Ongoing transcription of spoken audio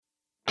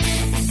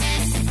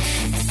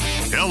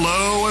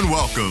Hello and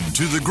welcome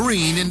to the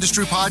Green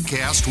Industry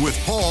Podcast with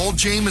Paul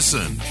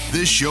Jameson.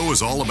 This show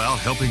is all about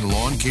helping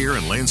lawn care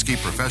and landscape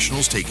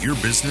professionals take your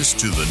business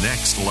to the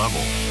next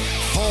level.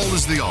 Paul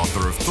is the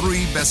author of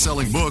 3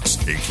 best-selling books,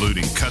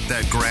 including Cut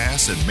That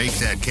Grass and Make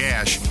That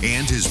Cash,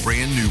 and his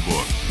brand new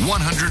book,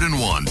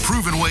 101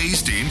 Proven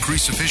Ways to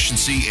Increase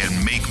Efficiency and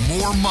Make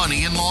More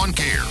Money in Lawn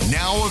Care.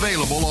 Now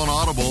available on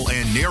Audible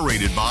and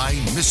narrated by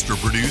Mr.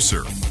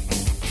 Producer.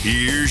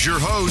 Here's your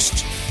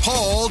host,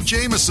 Paul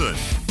Jameson.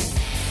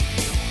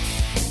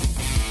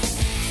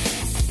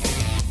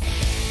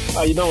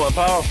 How you doing,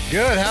 Paul?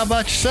 Good. How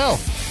about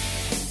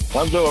yourself?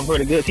 I'm doing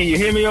pretty good. Can you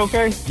hear me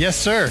okay? Yes,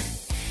 sir.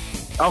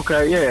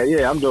 Okay,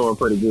 yeah, I'm doing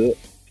pretty good.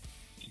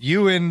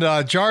 You and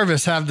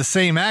Jarvis have the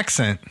same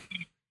accent.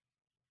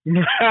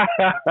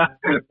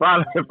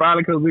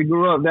 Probably because we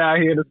grew up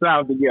down here in the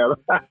South together.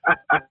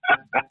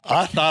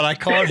 I thought I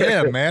called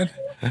him, man.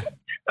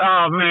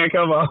 Oh, man,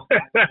 come on.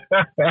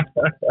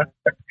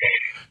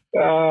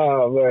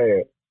 Oh,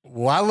 man.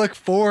 Well, I look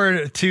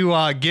forward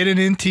to getting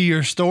into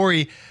your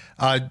story.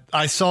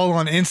 I saw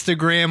on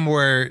Instagram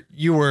where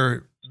you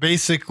were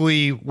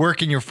basically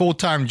working your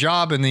full-time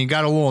job and then you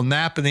got a little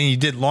nap and then you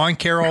did lawn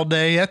care all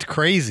day. That's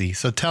crazy.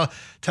 So tell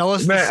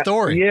us the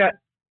story.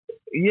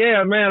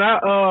 Yeah, man.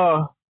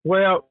 I've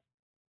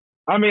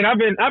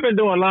been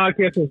doing lawn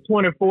care since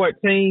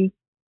 2014.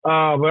 But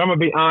I'm gonna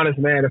be honest,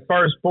 man. The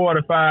first 4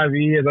 to 5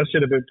 years, I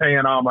should have been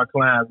paying all my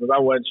clients because I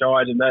wasn't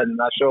charging nothing.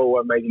 I sure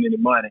wasn't making any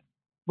money.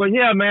 But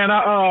yeah, man,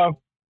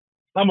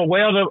 I'm a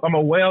welder. I'm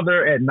a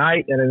welder at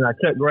night, and then I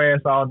cut grass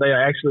all day.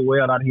 I actually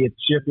weld out here at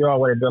the shipyard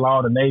where they build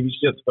all the Navy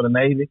ships for the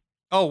Navy.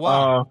 Oh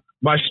wow!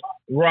 My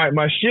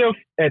shift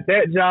at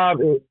that job,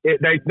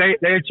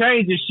 they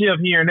changed the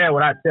shift here and there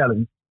without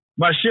telling me.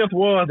 My shift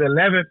was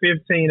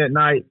 11:15 at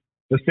night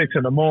to 6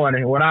 in the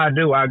morning. What I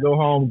do, I go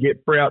home,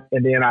 get prepped,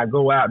 and then I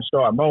go out and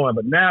start mowing.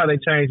 But now they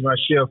changed my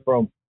shift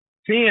from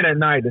 10 at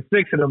night to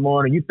 6 in the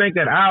morning. You think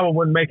that hour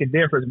wouldn't make a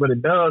difference, but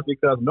it does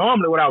because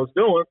normally what I was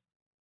doing,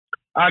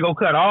 I go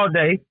cut all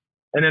day,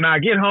 and then I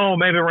get home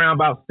maybe around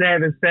about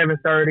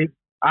 7:30.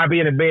 I be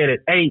in the bed at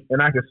 8,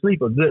 and I can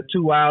sleep a good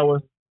 2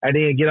 hours, and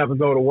then get up and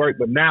go to work.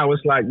 But now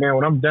it's like, man,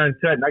 when I'm done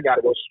cutting, I got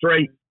to go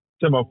straight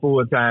to my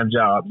full-time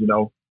job, you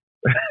know.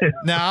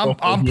 Now,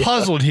 I'm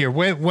puzzled here.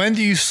 When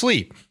do you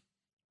sleep?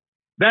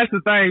 That's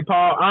the thing,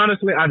 Paul.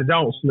 Honestly, I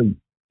don't sleep.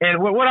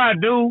 And what I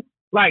do,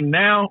 like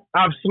now,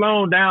 I've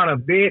slowed down a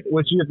bit,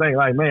 which you think,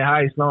 like, man, how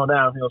you slowing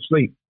down if you don't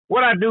sleep?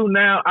 What I do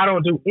now, I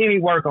don't do any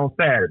work on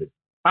Saturday.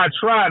 I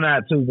try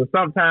not to, but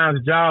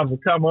sometimes jobs will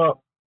come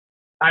up.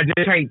 I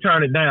just can't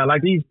turn it down.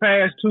 Like these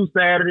past 2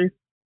 Saturdays,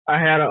 I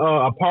had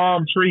a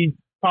palm tree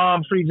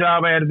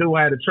job I had to do.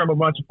 I had to trim a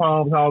bunch of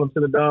palms, haul them to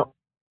the dump.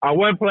 I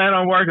wasn't planning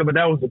on working, but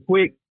that was a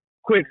quick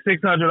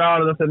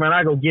 $600. I said, man,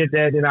 I go get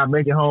that, then I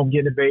make it home,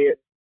 get in bed.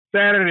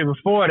 Saturday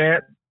before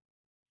that,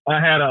 I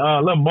had a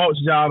little mulch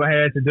job I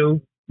had to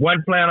do.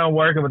 Wasn't planning on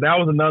working, but that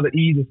was another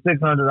easy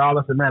 $600.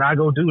 I said, man, I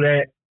go do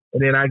that.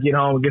 And then I get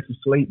home and get some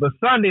sleep. But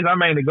Sundays, I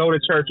mainly go to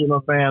church with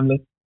my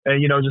family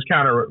and, you know, just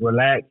kind of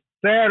relax.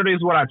 Saturdays,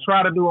 what I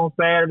try to do on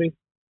Saturdays,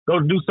 go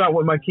do something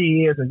with my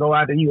kids and go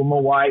out to eat with my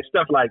wife,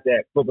 stuff like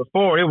that. But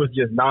before, it was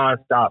just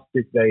nonstop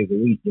 6 days a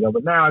week, you know.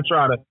 But now I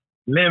try to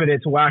limit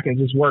it to where I can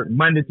just work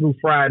Monday through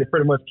Friday,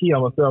 pretty much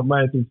kill myself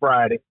Monday through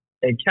Friday,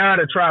 and kind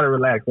of try to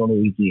relax on the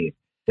weekend.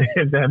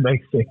 If that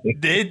makes sense.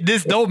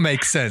 This don't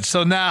make sense.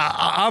 So now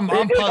I'm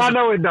puzzled. I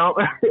know it don't.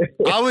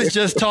 I was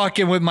just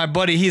talking with my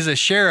buddy. He's a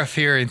sheriff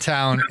here in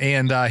town,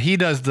 and he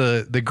does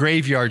the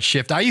graveyard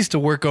shift. I used to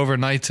work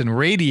overnights in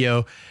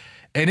radio,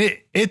 and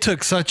it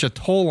took such a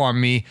toll on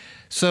me.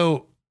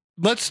 So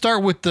let's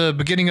start with the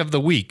beginning of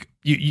the week.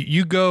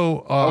 You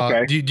go.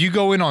 Okay. Do you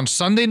go in on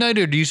Sunday night,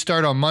 or do you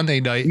start on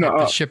Monday night at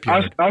the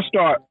shipyard? I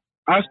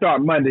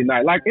start Monday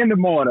night, like in the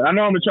morning. I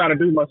normally try to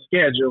do my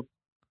schedule.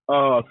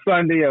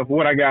 Sunday of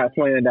what I got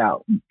planned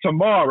out.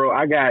 Tomorrow,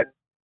 I got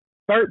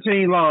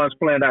 13 lawns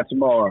planned out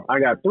tomorrow. I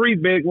got 3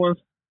 big ones,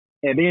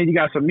 and then you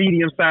got some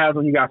medium size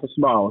and you got some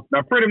small ones.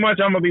 Now, pretty much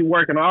I'm going to be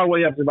working all the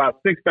way up to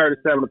about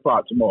 6:30, 7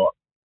 o'clock tomorrow.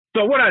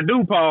 So what I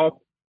do,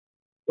 Paul,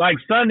 like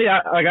Sunday,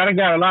 I done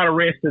got a lot of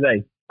rest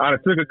today. I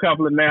took a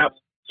couple of naps.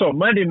 So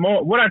Monday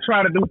morning, what I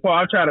try to do, Paul,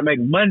 I try to make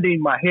Monday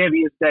my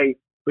heaviest day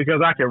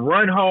because I can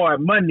run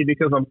hard Monday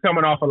because I'm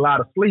coming off a lot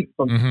of sleep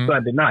from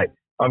Sunday night.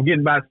 I'm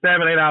getting about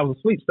 7-8 hours of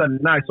sleep Sunday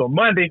night. So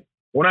Monday,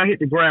 when I hit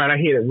the ground, I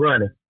hit it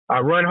running. I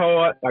run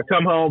hard. I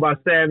come home by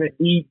 7,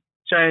 eat,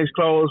 change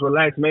clothes,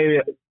 relax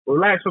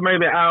for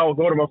maybe an hour,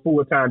 go to my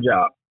full-time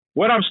job.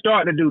 What I'm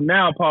starting to do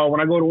now, Paul, when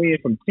I go to in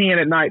from 10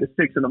 at night to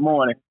 6 in the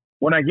morning,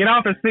 when I get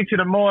off at 6 in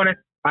the morning,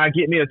 I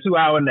get me a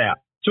 2-hour nap,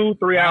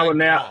 2-3 hour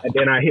nap, and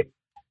then I hit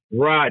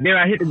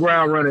the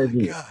ground running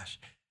again. Gosh.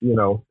 You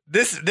know,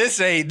 this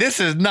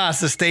is not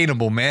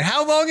sustainable, man.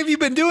 How long have you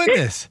been doing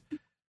this?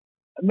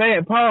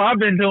 Man, Paul, I've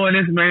been doing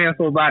this, man,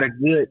 for about a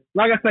good,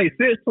 like I say,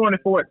 since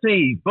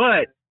 2014.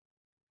 But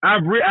I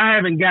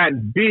haven't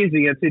gotten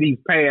busy until these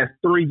past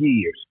 3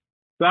 years.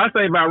 So I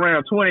say about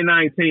around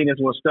 2019 is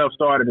when stuff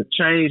started to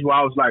change. Where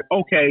I was like,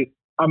 okay,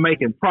 I'm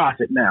making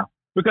profit now.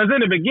 Because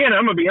in the beginning,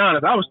 I'm going to be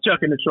honest, I was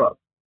chucking the truck.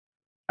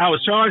 I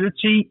was charging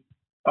cheap.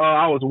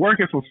 I was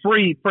working for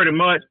free pretty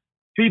much.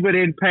 People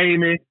didn't pay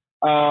me.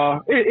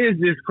 It's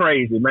just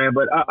crazy, man.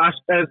 But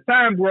as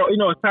time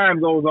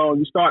goes on,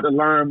 you start to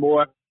learn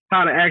more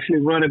how to actually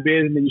run a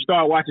business. You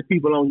start watching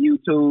people on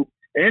YouTube.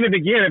 And in the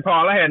beginning,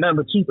 Paul, I had nothing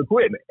but cheap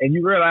equipment. And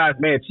you realize,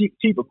 man, cheap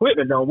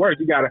equipment don't work.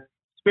 You got to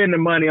spend the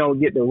money on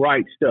get the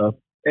right stuff.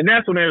 And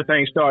that's when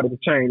everything started to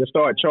change. I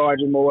started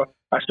charging more.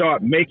 I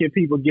started making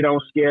people get on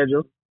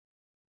schedule.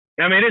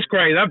 I mean, it's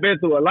crazy. I've been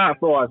through a lot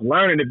for us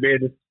learning the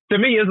business. To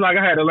me, it's like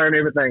I had to learn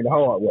everything the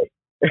hard way.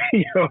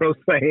 You know what I'm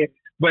saying?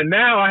 But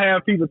now I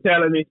have people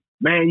telling me,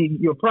 man,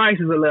 your price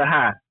is a little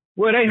high.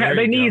 Well,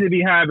 they need to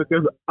be high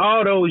because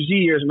all those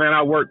years, man,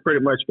 I worked pretty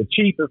much for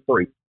cheap and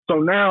free. So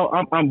now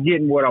I'm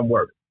getting what I'm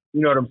worth.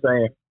 You know what I'm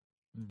saying?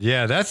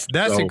 Yeah, that's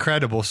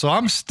incredible. So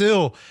I'm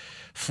still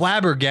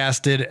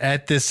flabbergasted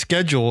at this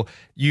schedule.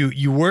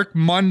 You work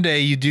Monday,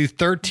 you do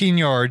 13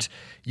 yards,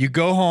 you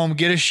go home,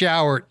 get a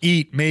shower,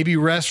 eat, maybe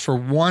rest for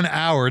 1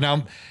 hour.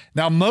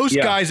 Now most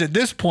guys at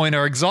this point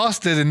are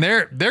exhausted and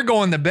they're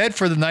going to bed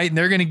for the night and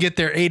they're going to get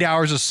their 8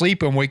 hours of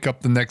sleep and wake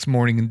up the next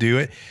morning and do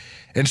it.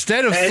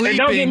 Instead of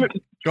sleeping,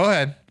 go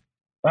ahead.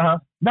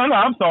 No,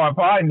 I'm sorry,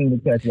 Paul. I didn't mean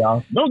to cut you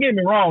off. Don't get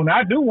me wrong.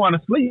 I do want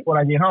to sleep when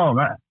I get home.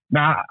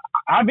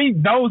 I be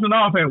dozing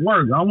off at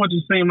work. I don't want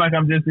you to seem like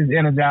I'm just this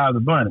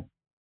energized bunny.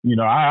 You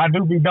know, I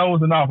do be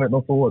dozing off at my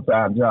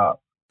full-time job.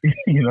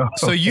 You know.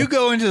 So you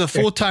go into the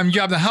full-time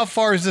job. Now, how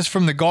far is this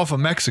from the Gulf of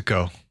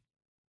Mexico?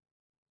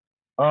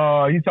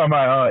 You talking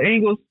about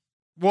Ingles?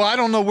 Well, I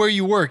don't know where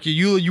you work.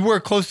 You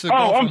work close to the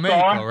Gulf of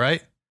Mexico,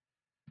 right?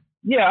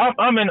 Yeah,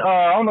 I'm in.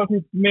 I don't know if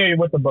you're familiar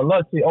with the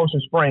Biloxi,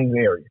 Ocean Springs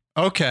area.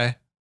 Okay.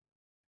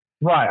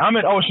 Right, I'm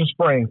in Ocean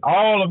Springs.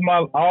 All of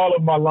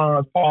my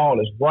lawns, Paul,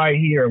 is right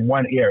here in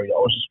one area,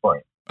 Ocean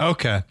Springs.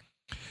 Okay.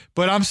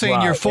 But I'm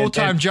saying your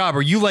full-time job,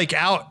 are you like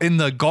out in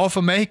the Gulf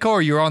of Mexico,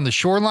 or you're on the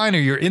shoreline, or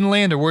you're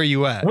inland, or where are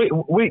you at?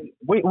 We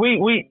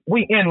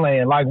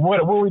inland. Like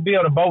what we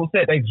build a boat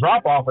set, they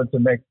drop off into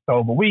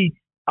Mexico. But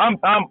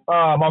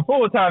my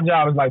full-time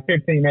job is like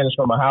 15 minutes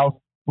from my house.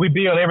 We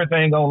build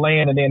everything on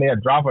land and then they'll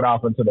drop it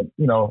off into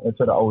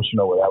the ocean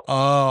or whatever.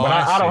 Oh, but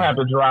I don't have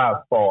to drive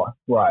far.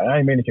 Right. I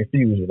ain't mean to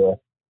confuse you there.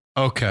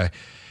 Okay.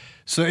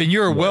 So, and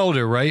you're a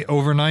welder, right?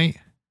 Overnight?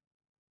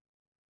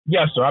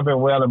 Yes, sir. I've been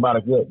welding about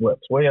a good,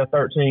 12,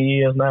 13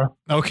 years now.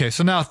 Okay.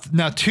 So now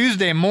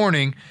Tuesday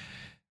morning,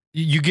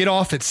 you get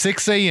off at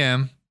 6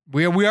 a.m.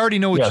 We already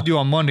know what you do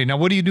on Monday. Now,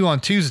 what do you do on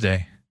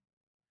Tuesday?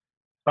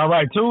 All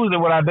right. Tuesday,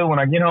 what I do when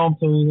I get home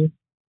Tuesday,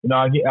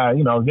 I get a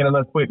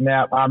little quick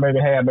nap. I maybe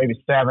have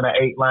 7 or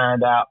 8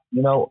 lined out,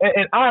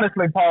 And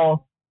honestly,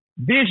 Paul,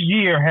 this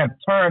year has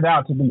turned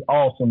out to be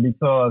awesome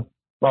because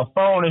my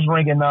phone is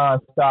ringing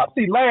nonstop.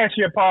 See, last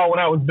year, Paul, when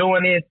I was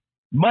doing this,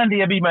 Monday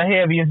would be my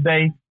heaviest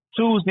day.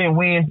 Tuesday and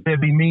Wednesday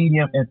would be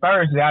medium. And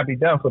Thursday, I'd be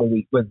done for the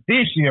week. But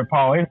this year,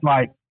 Paul, it's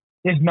like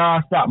it's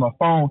nonstop. My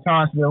phone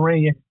constantly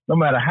ringing. No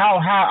matter how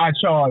high I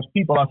charge,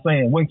 people are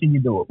saying, when can you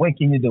do it? When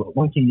can you do it?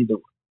 When can you do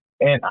it?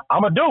 And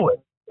I'm going to do it.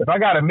 If I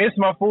got to miss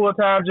my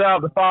full-time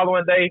job the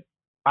following day,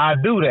 I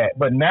do that.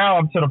 But now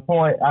I'm to the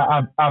point,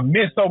 I've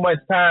missed so much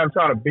time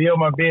trying to build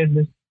my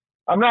business.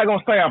 I'm not going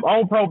to say I'm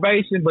on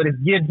probation, but it's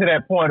getting to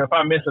that point. If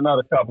I miss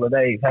another couple of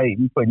days, hey,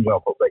 we putting you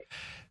on probation.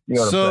 You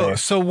know what I'm saying?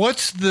 So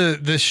what's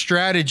the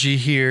strategy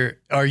here?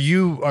 Are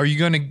you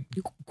going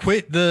to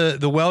quit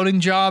the welding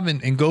job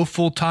and go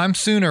full-time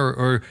soon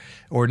or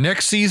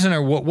next season,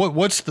 or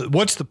what's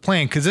the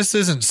plan? Because this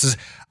isn't,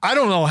 I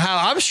don't know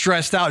how, I'm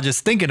stressed out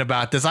just thinking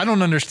about this. I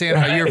don't understand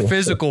how your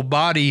physical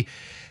body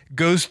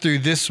goes through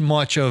this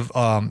much of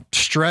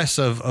stress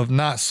of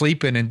not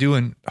sleeping and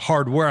doing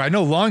hard work. I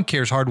know lawn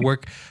care is hard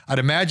work. I'd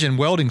imagine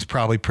welding's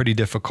probably pretty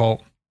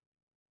difficult.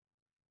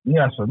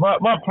 Yes, sir.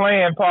 My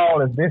plan,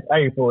 Paul, is this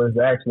April is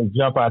to actually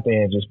jump out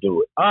there and just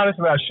do it.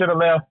 Honestly, I should have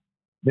left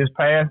this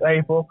past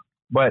April,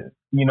 but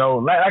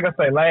like I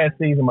say, last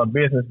season my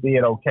business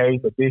did okay,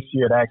 but this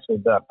year it actually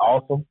done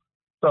awesome.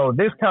 So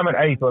this coming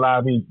April,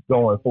 I'll be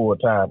going full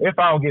time if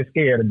I don't get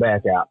scared and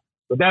back out.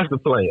 But that's the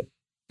plan.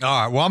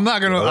 All right. Well, I'm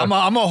not gonna. I'm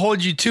gonna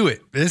hold you to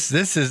it. This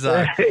is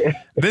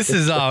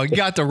you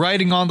got the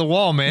writing on the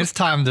wall, man. It's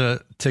time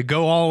to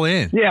go all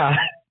in. Yeah.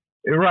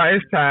 Right,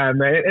 it's time,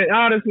 man. And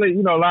honestly,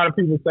 a lot of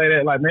people say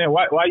that, like, man,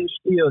 why you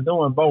still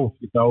doing both,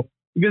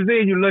 Because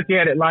then you look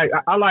at it like,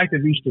 I like to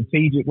be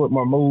strategic with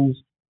my moves.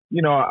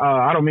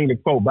 I don't mean to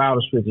quote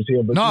Bible scriptures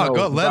here, but no,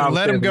 go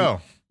let him go,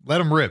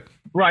 let him rip.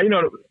 Right,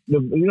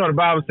 the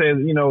Bible says,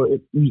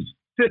 you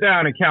sit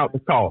down and count the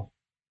cost,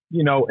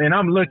 and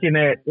I'm looking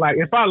at, like,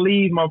 if I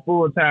leave my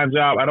full-time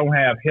job, I don't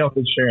have health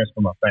insurance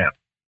for my family,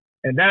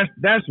 and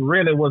that's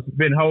really what's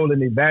been holding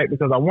me back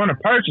because I want to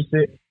purchase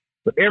it.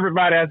 But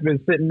everybody has been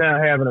sitting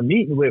down having a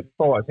meeting with as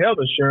far as health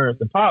insurance,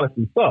 the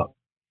policy sucks.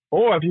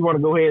 Or if you want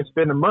to go ahead and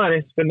spend the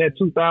money, spend that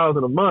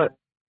 $2,000 a month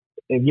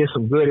and get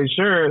some good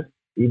insurance,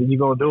 either you're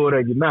going to do it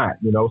or you're not,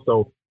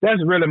 So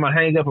that's really my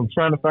hang up. I'm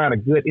trying to find a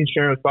good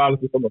insurance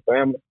policy for my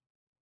family,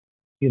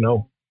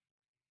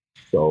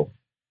 So.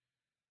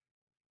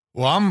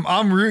 Well,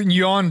 I'm rooting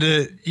you on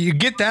to you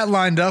get that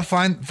lined up,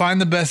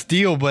 find the best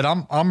deal, but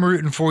I'm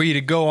rooting for you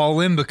to go all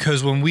in,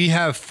 because when we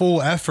have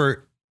full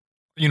effort,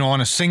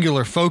 on a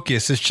singular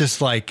focus, it's just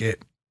like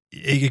it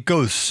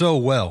goes so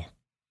well.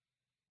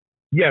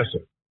 Yes,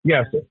 sir.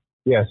 Yes, sir.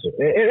 Yes, sir.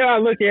 And I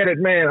look at it,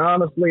 man,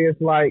 honestly, it's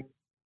like,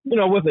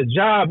 with a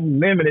job, you're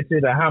limited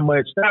to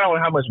not only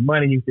how much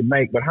money you can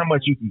make, but how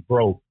much you can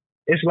grow.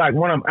 It's like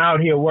when I'm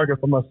out here working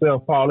for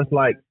myself, Paul, it's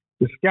like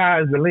the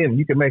sky's the limit.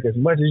 You can make as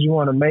much as you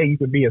want to make. You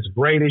can be as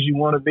great as you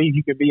want to be.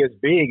 You can be as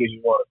big as you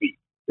want to be.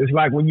 It's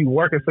like when you're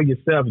working for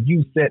yourself,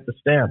 you set the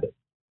standard,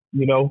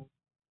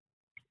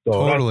 So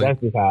totally. That's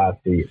just how I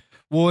see it.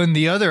 Well, and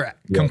the other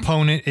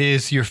component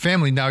is your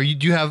family. Now, do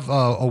you have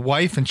a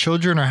wife and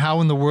children, or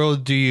how in the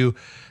world do you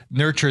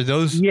nurture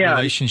those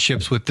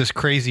relationships with this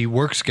crazy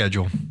work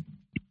schedule?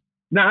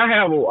 Now, I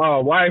have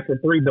a wife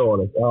and 3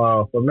 daughters.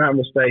 If I'm not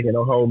mistaken,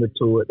 don't hold me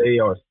to it. They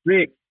are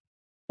 6,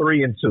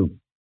 3, and 2.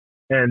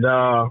 And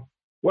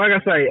like I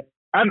say,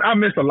 I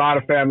miss a lot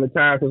of family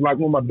time, because like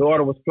when my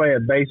daughter was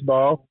playing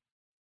baseball,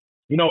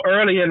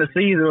 early in the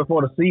season,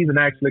 before the season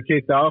actually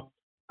kicked off,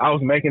 I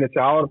was making it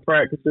to all the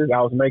practices. I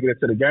was making it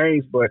to the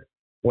games. But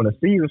when the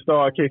season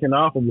started kicking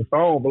off and your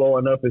phone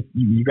blowing up,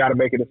 you got to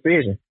make a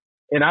decision.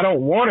 And I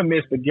don't want to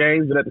miss the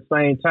games, but at the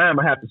same time,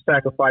 I have to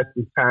sacrifice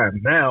this time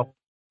now.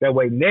 That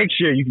way,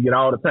 next year you can get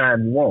all the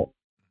time you want,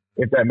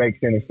 if that makes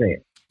any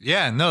sense.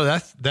 Yeah, no,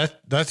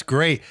 that's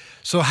great.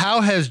 So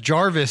how has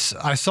Jarvis,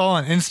 I saw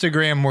on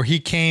Instagram where he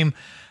came,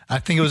 I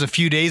think it was a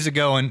few days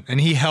ago, and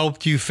he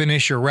helped you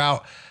finish your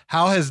route.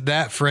 How has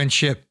that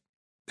friendship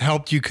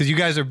helped you? Because you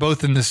guys are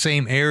both in the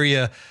same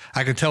area.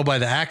 I can tell by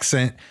the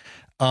accent.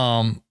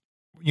 How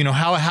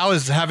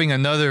is having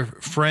another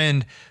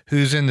friend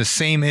who's in the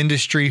same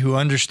industry, who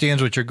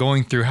understands what you're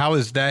going through, how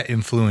has that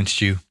influenced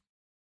you?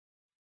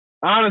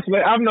 Honestly,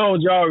 I've known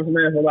Jarvis,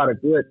 man, for about a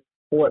good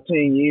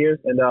 14 years.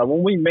 And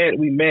when we met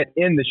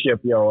in the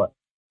shipyard.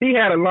 He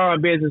had a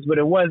lawn business, but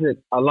it wasn't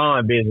a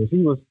lawn business.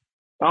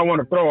 I don't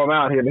want to throw him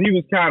out here, but he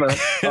was kind of,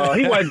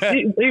 he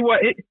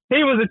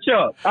was a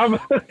Chuck. I was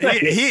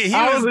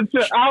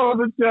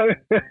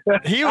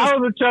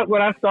a Chuck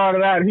when I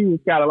started out. He was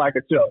kind of like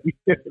a Chuck.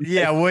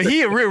 Yeah, well,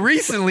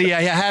 recently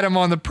I had him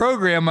on the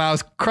program. I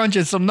was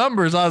crunching some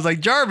numbers. I was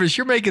like, Jarvis,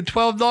 you're making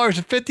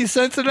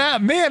 $12.50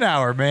 an man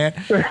hour, man.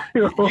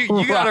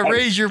 You got to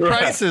raise your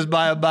prices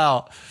by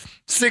about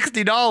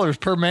 $60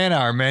 per man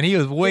hour, man. He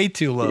was way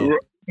too low.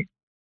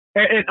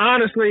 And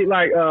honestly,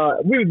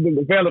 we've been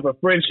developing a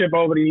friendship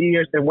over the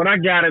years. And when I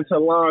got into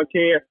lawn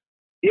care,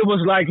 it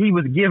was like he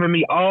was giving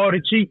me all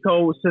the cheat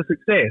codes to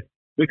success,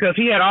 because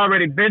he had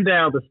already been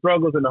down the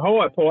struggles and the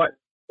hard part.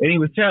 And he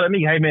was telling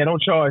me, hey, man,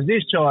 don't charge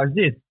this, charge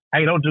this.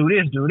 Hey, don't do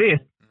this, do this.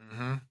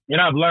 Mm-hmm.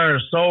 And I've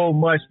learned so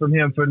much from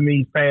him for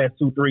these past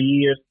 2-3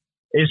 years.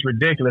 It's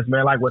ridiculous,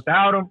 man. Like,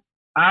 without him,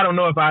 I don't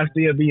know if I'd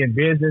still be in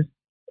business.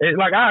 It's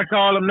like, I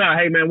call him now,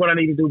 hey, man, what I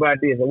need to do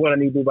about this, or what I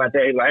need to do about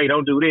that. He's like, hey,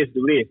 don't do this,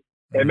 do this.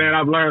 And, man,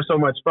 I've learned so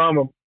much from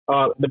him.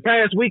 The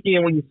past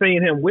weekend when you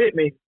seen him with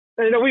me,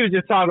 we were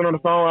just talking on the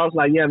phone. I was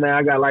like, yeah, man,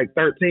 I got like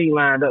 13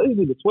 lined up. It was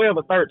either 12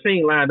 or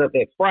 13 lined up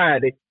that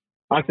Friday.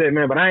 I said,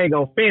 man, but I ain't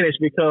going to finish,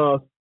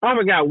 because I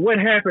forgot what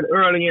happened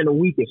early in the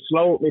week. It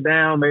slowed me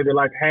down maybe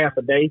like half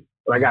a day.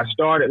 But I got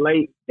started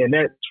late, and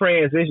that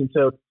transition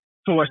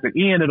towards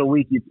the end of the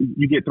week,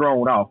 you get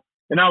thrown off.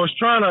 And I was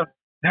trying to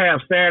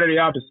have Saturday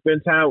off to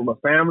spend time with my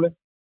family.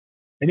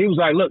 And he was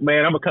like, look,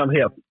 man, I'm going to come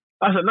help you.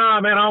 I said, nah,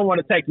 man, I don't want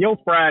to take your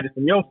Fridays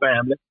from your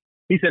family.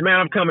 He said,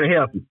 man, I'm coming to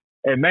help you.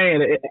 And, man,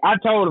 I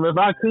told him if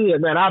I could,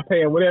 man, I'd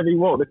pay him whatever he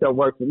wanted to come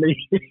work for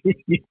me.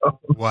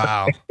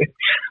 Wow.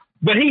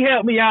 But he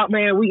helped me out,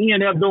 man. We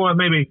ended up doing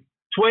maybe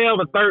 12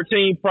 or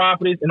 13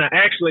 properties, and I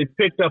actually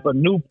picked up a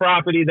new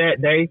property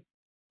that day.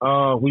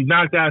 We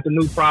knocked out the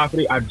new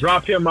property. I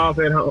dropped him off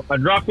at home. I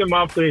dropped him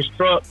off to his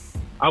truck.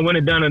 I went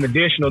and done an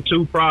additional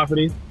 2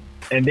 properties.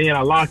 And then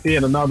I locked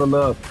in another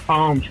little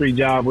palm tree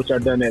job, which I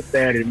done that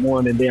Saturday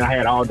morning. And then I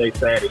had all day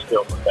Saturday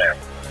still for that.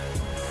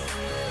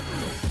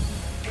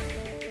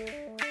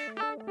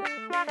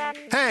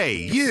 Hey,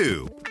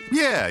 you.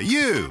 Yeah,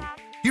 you.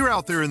 You're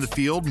out there in the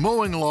field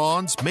mowing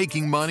lawns,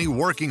 making money,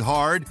 working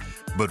hard.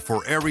 But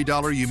for every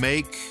dollar you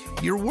make,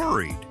 you're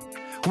worried.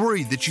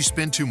 Worried that you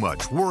spend too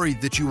much, worried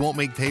that you won't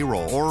make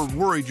payroll, or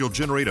worried you'll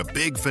generate a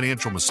big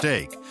financial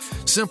mistake.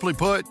 Simply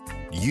put,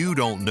 you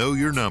don't know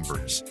your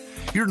numbers.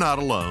 You're not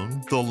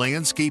alone. The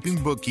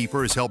Landscaping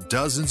Bookkeeper has helped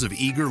dozens of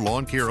eager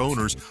lawn care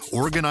owners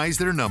organize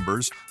their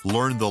numbers,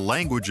 learn the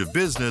language of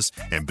business,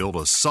 and build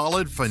a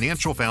solid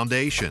financial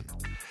foundation.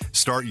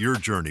 Start your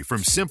journey from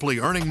simply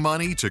earning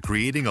money to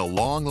creating a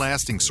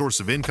long-lasting source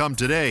of income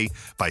today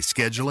by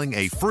scheduling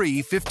a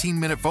free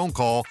 15-minute phone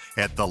call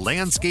at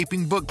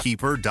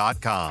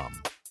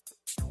thelandscapingbookkeeper.com.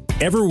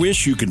 Ever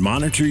wish you could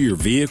monitor your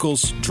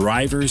vehicles,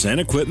 drivers, and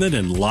equipment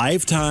in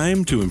live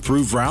time to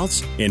improve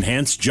routes,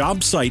 enhance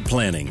job site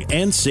planning,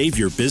 and save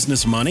your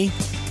business money?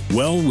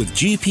 Well, with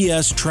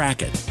GPS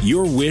Track It,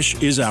 your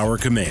wish is our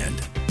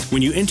command.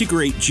 When you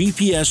integrate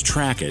GPS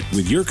Track It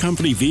with your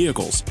company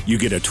vehicles, you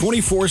get a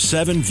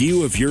 24/7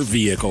 view of your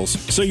vehicles,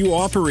 so you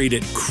operate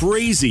at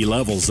crazy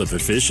levels of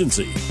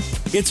efficiency.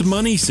 It's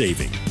money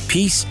saving,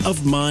 peace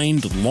of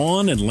mind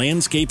lawn and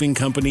landscaping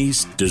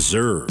companies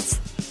deserve.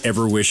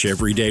 Ever wish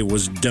every day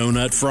was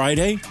Donut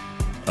Friday?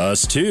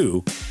 Us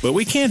too, but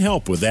we can't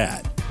help with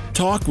that.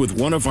 Talk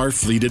with one of our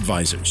fleet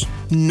advisors.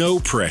 No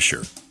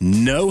pressure,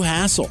 no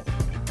hassle.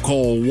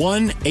 Call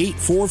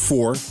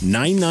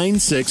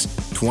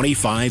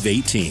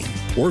 1-844-996-2518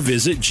 or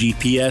visit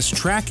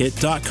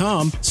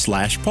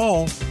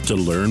gpstrackit.com/Paul to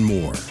learn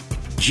more.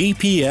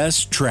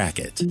 GPS Track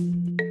It.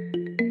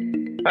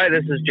 Hi,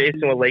 this is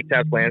Jason with Lake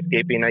Taps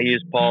Landscaping. I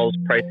used Paul's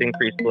price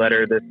increase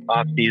letter this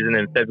off-season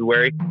in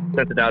February,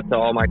 sent it out to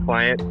all my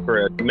clients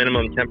for a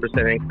minimum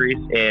 10% increase,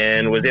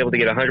 and was able to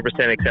get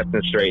 100%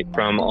 acceptance rate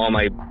from all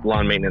my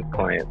lawn maintenance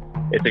clients.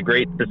 It's a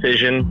great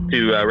decision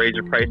to raise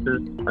your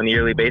prices on a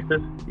yearly basis.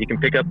 You can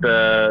pick up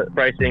the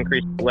price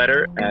increase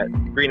letter at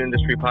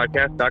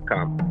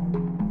greenindustrypodcast.com.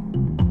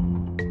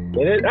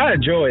 I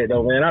enjoy it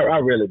though, man. I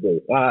really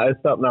do.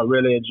 It's something I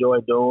really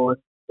enjoy doing.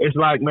 It's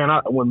like, man,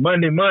 when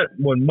Monday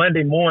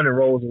morning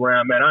rolls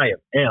around, man, I am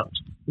amped.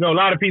 You know, a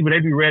lot of people, they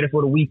be ready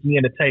for the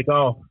weekend to take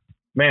off.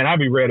 Man, I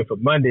be ready for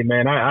Monday,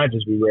 man. I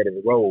just be ready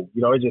to roll.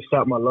 You know, it's just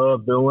something I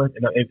love doing.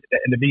 And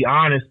to be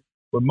honest,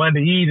 when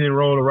Monday evening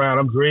roll around,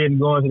 I'm dreading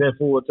going to that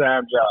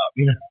full-time job.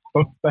 You know.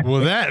 Well,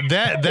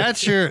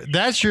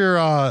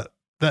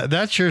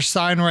 that's your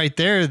sign right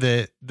there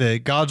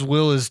that God's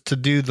will is to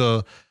do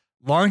the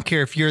lawn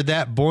care. If you're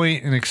that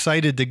buoyant and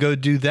excited to go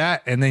do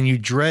that, and then you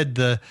dread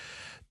the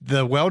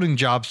welding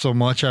job so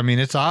much, I mean,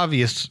 it's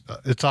obvious.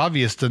 It's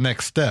obvious the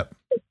next step.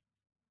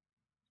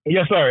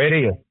 Yes, sir. It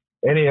is.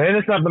 And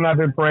it's something I've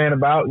been praying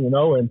about, you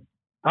know. And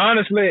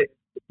honestly,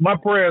 my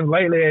prayers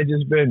lately have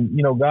just been,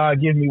 you know,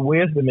 God give me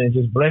wisdom and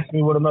just bless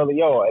me with another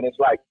yard. And it's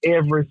like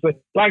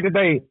like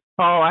today,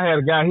 Paul, I had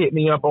a guy hit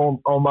me up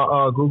on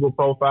my Google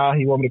profile.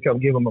 He wanted me to come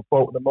give him a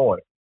quote in the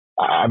morning.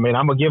 I mean,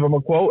 I'm going to give him a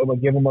quote. I'm going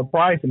to give him a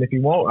price. And if he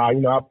won't,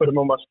 I'll put him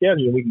on my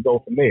schedule and we can go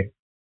from there.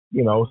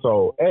 You know,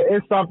 so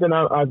it's something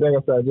I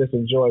think I just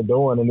enjoy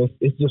doing. And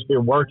it's just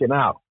been working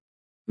out.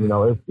 You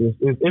know,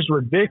 it's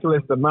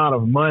ridiculous the amount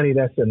of money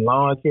that's in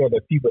lawn care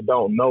that people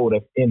don't know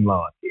that's in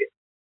lawn care.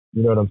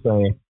 You know what I'm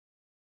saying?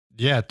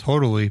 Yeah,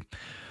 totally.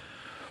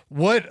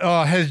 What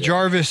has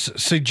Jarvis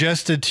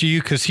suggested to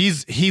you? Because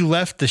he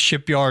left the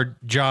shipyard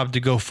job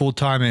to go full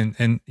time,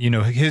 and you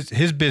know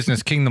his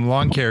business, Kingdom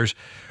Lawn Care's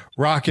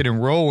rocking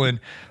and rolling.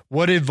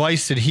 What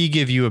advice did he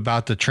give you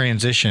about the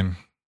transition?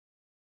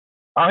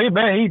 Oh, he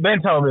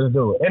been telling me to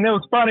do it, and it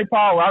was funny,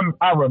 Paul.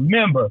 I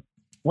remember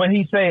when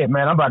he said,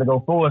 "Man, I'm about to go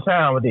full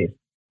time with this."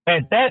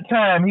 At that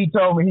time, he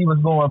told me he was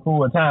going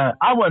full time.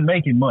 I wasn't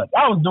making much.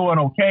 I was doing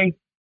okay,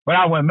 but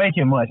I wasn't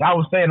making much. I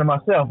was saying to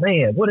myself,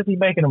 man, what if he's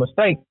making a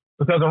mistake?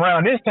 Because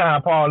around this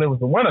time, Paul, it was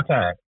the winter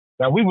time.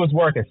 Now, we was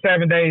working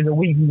 7 days a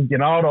week. We was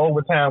getting all the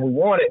overtime we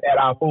wanted at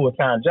our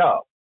full-time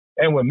job.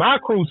 And when my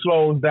crew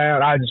slows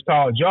down, I just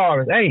called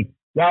Jarvis, hey,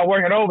 y'all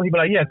working over? He'd be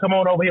like, yeah, come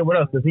on over here with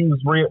us, because he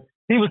was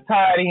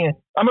tied in.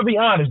 I'm going to be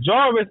honest.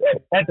 Jarvis,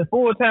 at the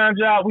full-time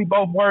job we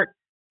both worked,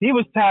 he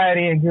was tied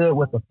in good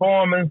with the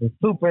foremen, the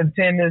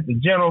superintendents, the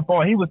general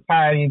foreman. He was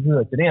tied in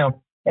good to them.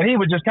 And he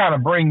would just kind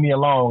of bring me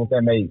along, if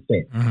that made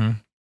sense. Mm-hmm.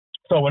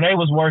 So when they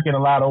was working a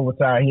lot of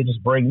overtime, he'd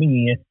just bring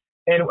me in.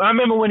 And I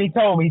remember when he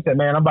told me, he said,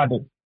 man, I'm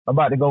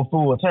about to go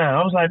full time.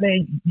 I was like,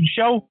 man, you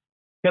sure?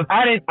 Because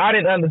I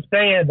didn't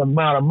understand the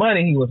amount of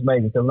money he was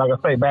making. Because like I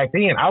say, back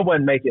then, I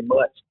wasn't making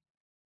much.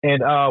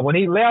 And when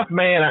he left,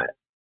 man,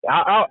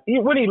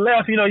 when he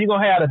left, you know, you're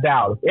going to have the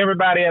doubters.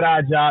 Everybody at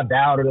our job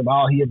doubted him.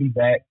 Oh, he'll be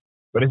back.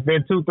 But it's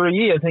been 2-3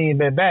 years he ain't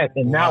been back.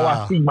 And now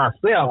I see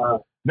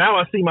myself,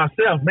 man,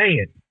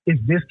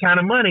 it's this kind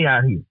of money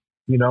out here.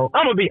 You know,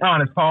 I'm going to be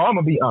honest, Paul. I'm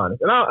going to be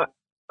honest. And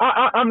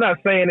I'm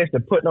not saying this to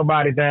put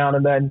nobody down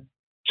or nothing.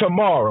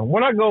 Tomorrow,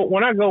 when I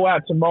go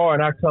out tomorrow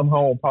and I come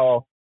home,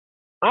 Paul,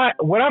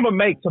 what I'm going to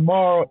make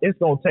tomorrow, it's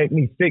going to take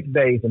me 6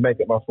 days to make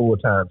it my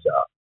full-time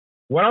job.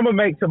 What I'm going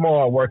to make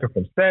tomorrow working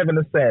from 7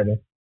 to 7,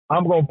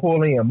 I'm going to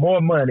pull in more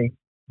money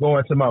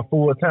going to my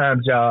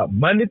full-time job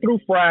Monday through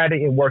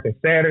Friday and working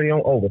Saturday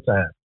on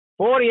overtime.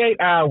 48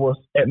 hours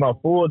at my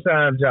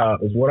full-time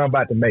job is what I'm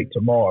about to make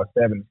tomorrow,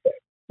 7 to 7,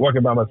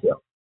 working by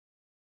myself.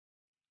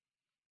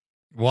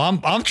 Well,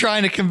 I'm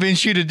trying to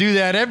convince you to do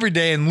that every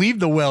day and leave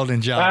the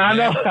welding job. I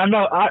know.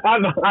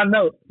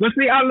 But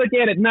see, I look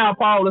at it now,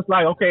 Paul. It's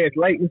like, okay, it's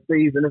late in the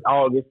season. It's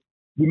August.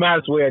 You might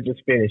as well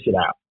just finish it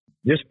out.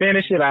 Just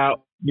finish it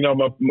out. You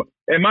know,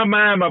 in my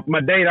mind,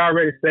 my date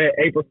already said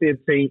April 15th.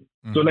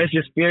 Mm-hmm. So let's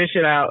just finish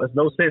it out. There's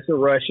no sense in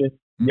rushing.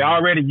 Mm-hmm. You're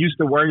already used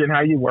to working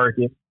how you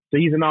working.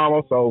 Season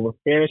almost over.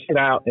 Finish it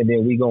out, and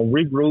then we're going to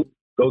regroup,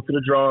 go to the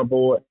drawing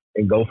board,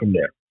 and go from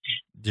there.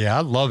 Yeah,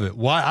 I love it.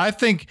 Why? I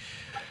think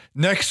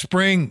next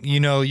spring,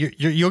 you know,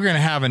 you're going to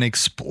have an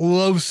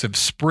explosive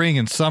spring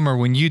and summer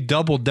when you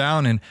double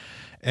down and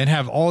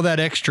have all that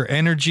extra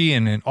energy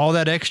and all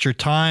that extra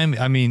time.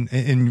 I mean,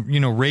 and you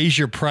know, raise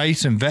your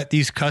price and vet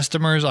these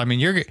customers. I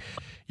mean, you're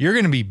you're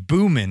going to be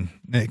booming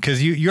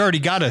because you already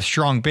got a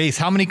strong base.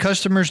 How many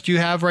customers do you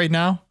have right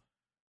now?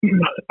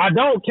 I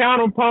don't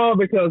count them, Paul,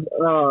 because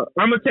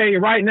I'm going to tell you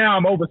right now,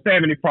 I'm over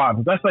 70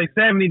 properties. Let's say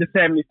 70 to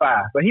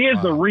 75. But here's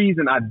the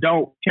reason I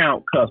don't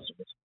count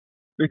customers.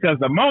 Because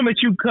the moment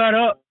you cut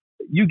up,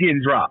 you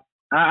getting dropped.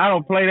 I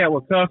don't play that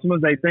with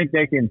customers. They think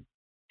they can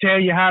tell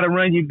you how to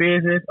run your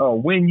business or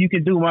when you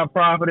can do my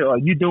property or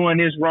you doing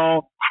this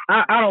wrong.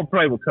 I don't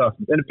play with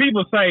customers. And the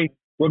people say,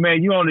 well,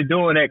 man, you only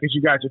doing that because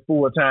you got your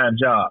full-time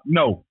job.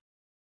 No.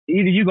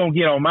 Either you're going to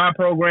get on my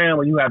program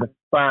or you have to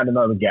find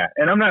another guy.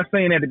 And I'm not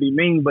saying that to be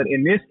mean, but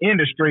in this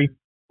industry, as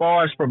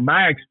far as from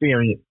my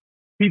experience,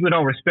 people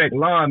don't respect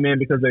lawn men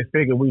because they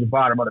figure we the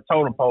bottom of the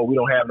totem pole. We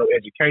don't have no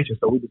education,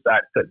 so we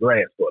decide to cut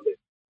grass for a living,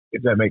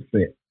 if that makes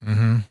sense.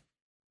 Mm-hmm.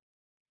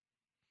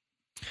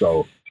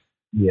 So,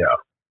 yeah.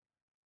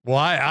 Well,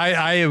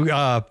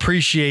 I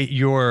appreciate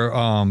your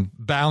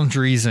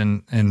boundaries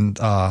and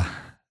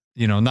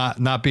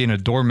not being a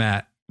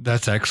doormat.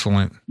 That's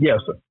excellent. Yes,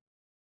 sir.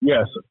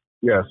 Yes, sir.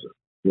 Yes, sir.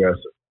 Yes,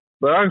 sir.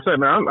 But like I said,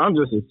 man, I'm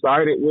just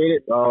excited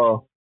with it.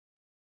 As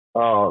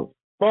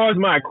far as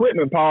my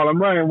equipment, Paul,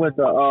 I'm running with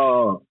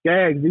the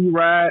Skag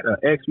Z-Ride,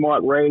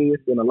 X-Mark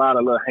Radius, and a lot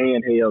of little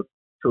handheld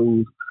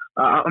tools.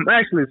 I'm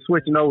actually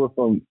switching over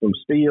from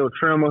steel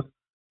trimmers.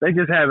 They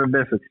just haven't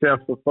been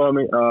successful for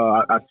me.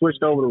 I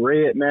switched over to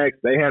Red Max.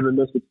 They haven't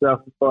been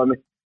successful for me.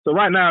 So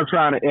right now I'm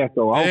trying to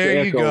Echo. I hope the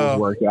Echo will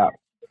work out.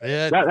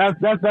 Yeah.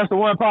 That's the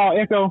one, Paul,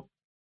 Echo?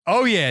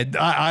 Oh yeah,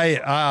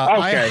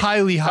 I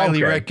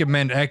highly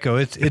recommend Echo.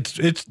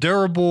 It's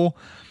durable,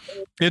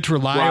 it's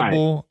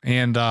reliable, right.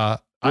 And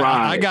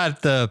I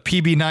got the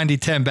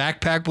PB9010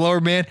 backpack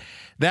blower, man.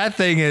 That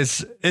thing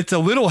it's a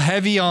little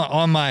heavy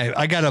on my.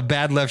 I got a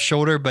bad left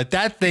shoulder, but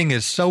that thing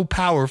is so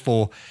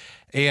powerful.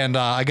 And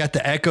I got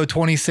the Echo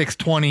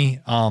 2620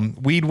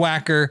 weed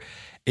whacker,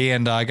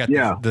 and I got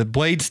the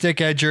blade stick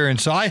edger,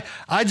 and so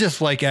I just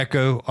like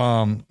Echo.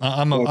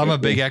 I'm a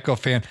big Echo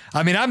fan.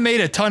 I mean, I made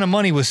a ton of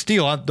money with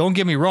steel. Don't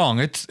get me wrong;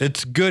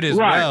 it's good as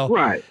well.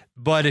 Right.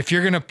 But if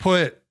you're gonna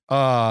put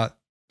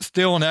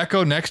steel and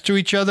Echo next to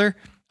each other,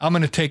 I'm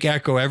gonna take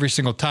Echo every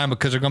single time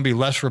because there are gonna be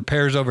less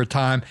repairs over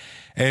time,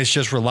 and it's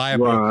just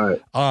reliable.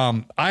 Right.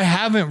 I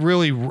haven't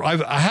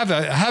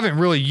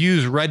really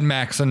used Red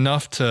Max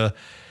enough to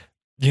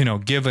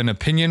give an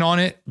opinion on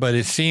it, but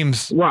it seemed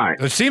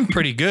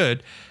pretty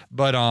good,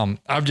 but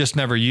I've just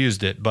never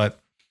used it. But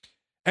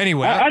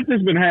anyway, I've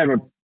just been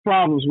having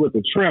problems with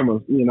the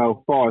trimmers,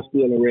 as far as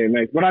steel and Red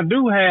Max. But I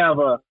do have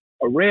a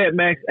Red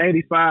Max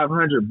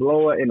 8500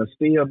 blower and a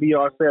Steel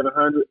BR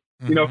 700.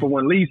 Mm-hmm. For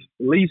when leaf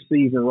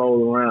season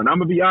rolls around. I'm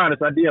gonna be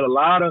honest, I did a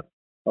lot of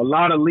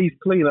leaf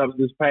cleanups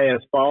this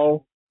past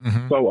fall.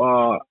 Mm-hmm. So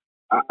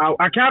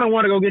I kind of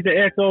want to go get the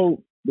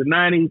Echo, the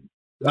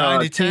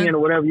 9010 or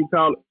whatever you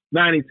call it.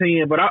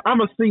 90-10, but I'm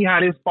going to see how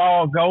this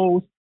fall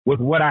goes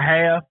with what I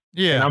have.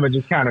 Yeah. And I'm going to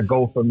just kind of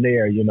go from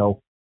there,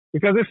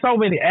 because there's so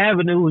many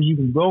avenues you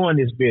can go in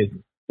this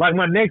business. Like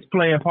my next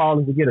plan, Paul,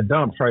 is to get a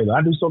dump trailer.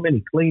 I do so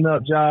many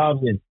cleanup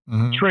jobs and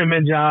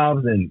trimming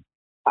jobs, and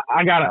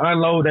I got to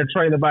unload that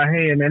trailer by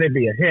hand, man. It'd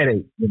be a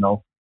headache,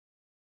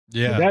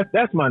 Yeah. So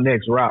that's my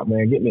next route,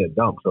 man. Get me a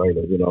dump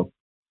trailer,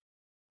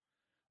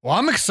 Well,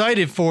 I'm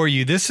excited for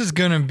you. This is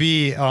going to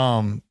be,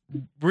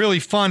 really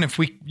fun if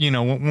we,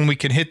 when we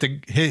can hit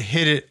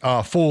it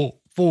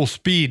full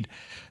speed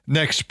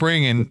next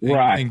spring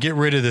and get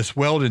rid of this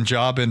welding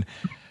job and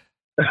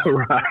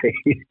right.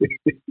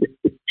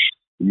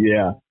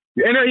 Yeah.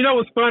 And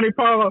what's funny,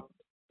 Paul?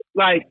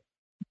 Like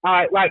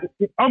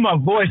on my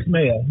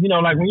voicemail,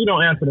 like when you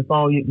don't answer the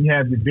phone, you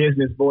have your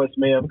business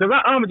voicemail because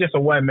I'm just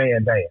a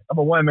one-man band. I'm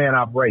a one-man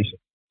operation.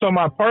 So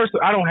my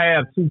I don't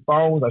have two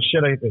phones. I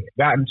should have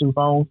gotten two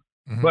phones,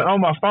 but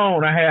on my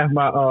phone I have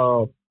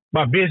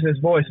my business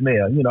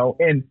voicemail,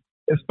 and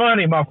it's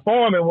funny. My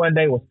foreman one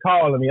day was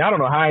calling me. I don't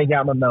know how he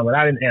got my number.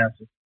 I didn't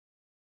answer.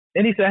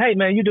 And he said, hey,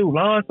 man, you do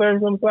lawn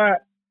service on the side?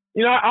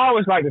 I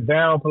always like to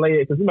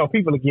downplay it because,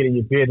 people are getting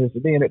your business.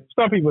 And then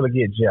some people will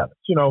get jealous,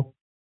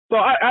 So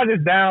I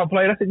just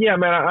downplayed. I said, yeah,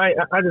 man,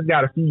 I just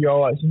got a few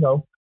yards,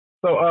 So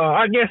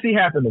I guess he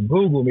happened to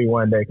Google me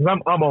one day because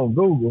I'm on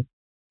Google.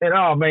 And,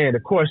 oh, man, the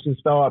questions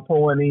start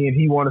pouring in.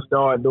 He want to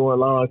start doing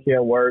lawn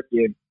care work.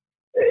 And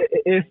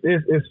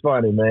it's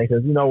funny, man,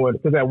 because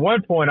because at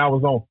one point I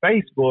was on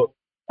Facebook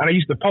and I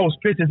used to post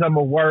pictures of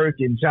my work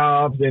and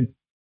jobs and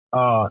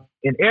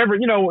every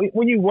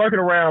when you working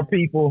around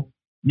people,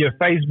 your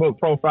Facebook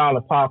profile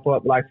will pop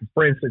up like some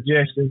friend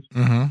suggestions,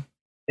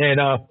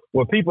 and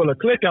when people will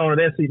click on it,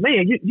 they see,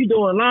 man, you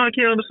doing lawn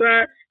care on the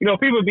side.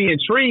 People be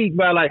intrigued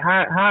by like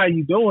how are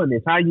you doing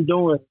this? How you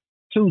doing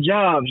two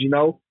jobs?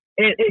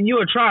 And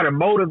you'll try to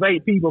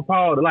motivate people,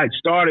 Paul, to like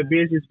start a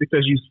business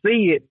because you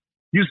see it.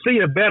 You see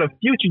a better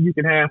future you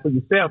can have for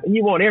yourself, and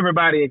you want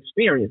everybody to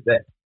experience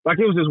that. Like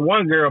it was this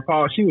one girl,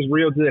 Paul, she was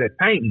real good at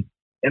painting,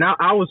 and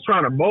I was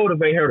trying to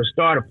motivate her to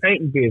start a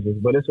painting business.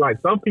 But it's like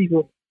some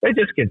people, they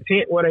just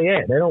content where they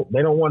at. They don't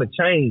want to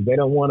change. They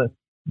don't want to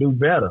do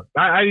better.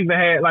 I even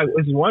had like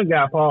this one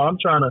guy, Paul. I'm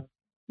trying to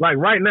like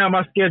right now,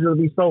 my schedule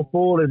would be so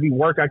full, it'd be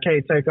work I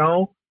can't take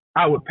on.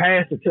 I would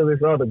pass it to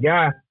this other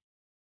guy.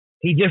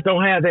 He just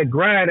don't have that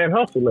grind, that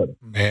hustle in him.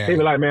 He'd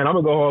be like, man, I'm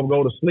going to go home and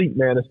go to sleep,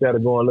 man, instead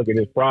of going look at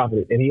his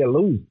profit, and he'll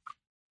lose.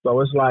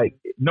 So it's like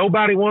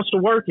nobody wants to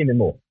work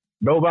anymore.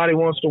 Nobody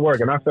wants to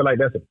work, and I feel like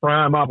that's a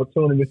prime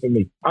opportunity for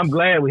me. I'm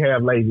glad we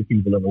have lazy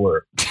people in the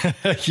world.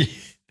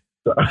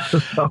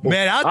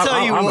 Man, I'll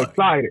tell you I'm what.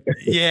 Excited.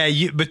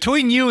 Yeah,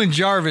 between you and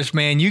Jarvis,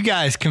 man, you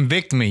guys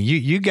convict me.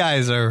 You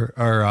guys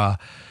are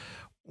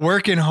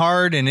working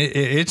hard, and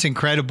it's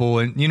incredible.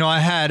 And you know, I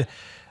had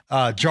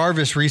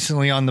Jarvis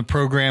recently on the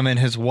program, and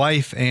his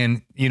wife,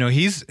 and you know,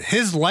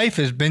 his life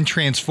has been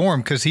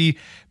transformed because he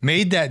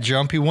made that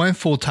jump. He went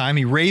full time.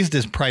 He raised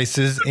his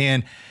prices,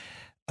 and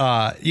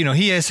you know,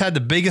 he has had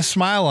the biggest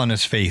smile on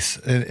his face,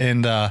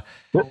 and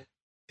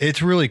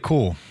it's really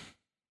cool.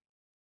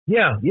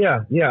 Yeah.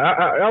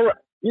 I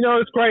you know,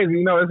 it's crazy.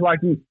 You know, it's like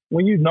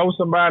when you know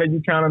somebody,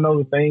 you kind of know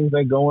the things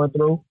they're going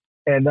through.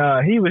 And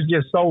he was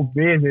just so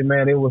busy,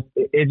 man.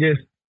 It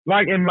just,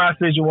 like in my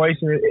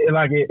situation,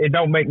 it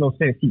don't make no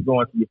sense keep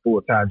going to your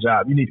full-time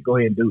job. You need to go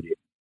ahead and do this,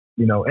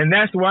 you know. And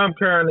that's where I'm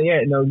currently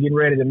at, you know, getting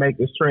ready to make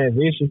this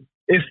transition.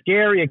 It's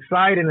scary,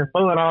 exciting, and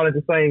fun all at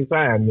the same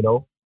time, you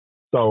know.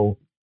 So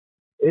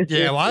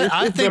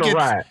I think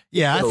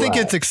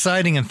it's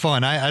exciting and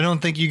fun. I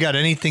don't think you got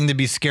anything to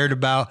be scared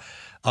about.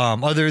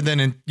 Other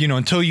than, you know,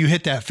 until you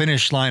hit that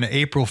finish line of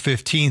April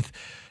 15th,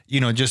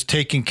 you know, just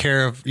taking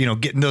care of, you know,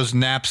 getting those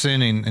naps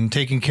in and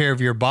taking care of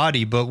your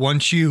body. But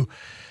once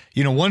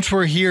once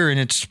we're here and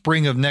it's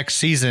spring of next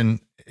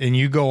season and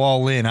you go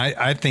all in,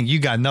 I think you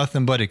got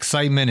nothing but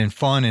excitement and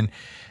fun,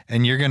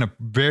 and you're going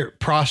to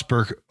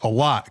prosper a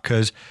lot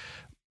because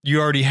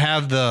you already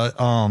have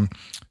the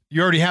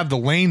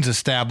lanes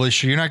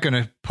established. So you're not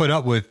going to put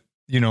up with,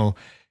 you know,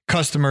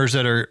 customers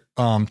that are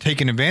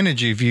taking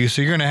advantage of you.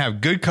 So you're going to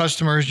have good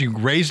customers. You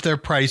raise their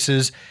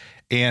prices,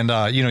 and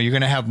you know, you're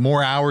going to have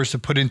more hours to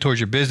put in towards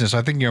your business.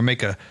 I think you're going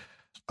to make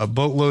a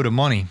boatload of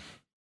money.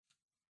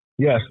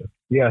 Yes.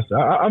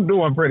 I'm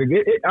doing pretty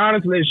good.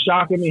 Honestly, it's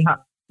shocking me how,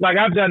 like,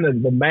 I've done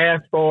the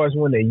math as far as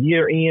when the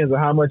year ends or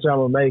how much I'm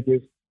going to make.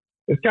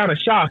 It's kind of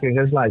shocking.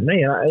 It's like,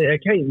 man,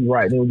 it can't be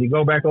right. And when you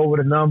go back over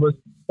the numbers,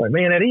 like,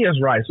 man, that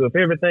is right. So if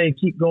everything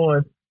keep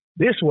going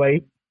this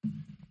way,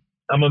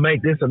 I'm going to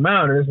make this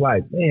amount. And it's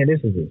like, man,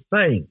 this is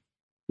insane,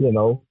 you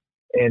know.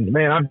 And,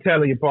 man, I'm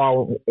telling you,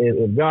 Paul,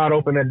 if God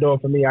opened that door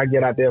for me, I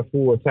get out there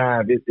full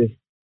time.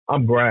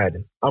 I'm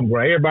grinding.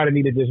 Everybody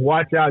need to just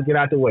watch out, get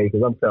out the way,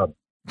 because I'm coming.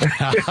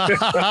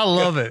 I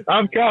love it.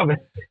 I'm coming,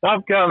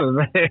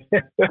 man.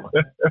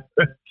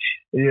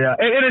 Yeah.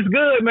 And it's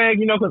good, man,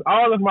 you know, because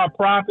all of my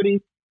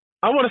properties,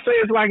 I want to say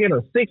it's like in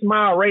a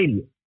 6-mile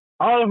radius.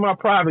 All of my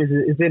properties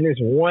is in this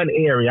one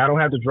area. I don't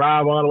have to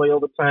drive all the way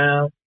over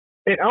town.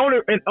 And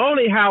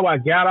only how I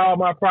got all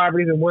my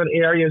properties in one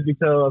area is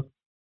because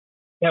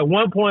at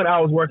one point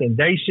I was working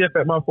day shift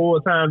at my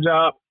full-time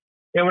job.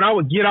 And when I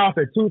would get off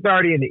at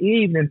 2:30 in the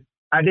evening,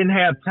 I didn't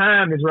have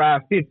time to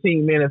drive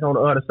 15 minutes on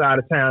the other side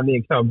of town and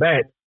then come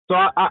back. So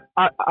I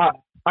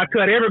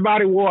cut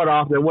everybody water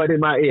off that wasn't in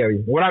my area.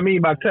 What I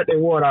mean by cut their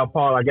water off,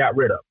 Paul, I got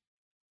rid of.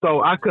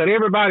 So I cut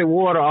everybody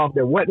water off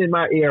that wasn't in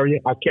my area.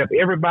 I kept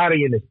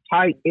everybody in this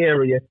tight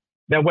area.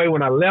 That way,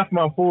 when I left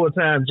my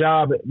full-time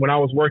job, when I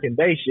was working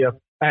day shift,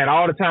 I had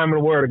all the time in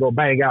the world to go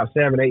bang out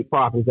 7-8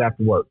 properties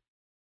after work,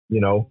 you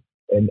know.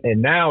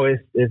 And now I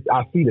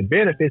see the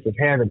benefits of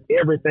having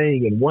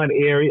everything in one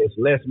area. It's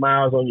less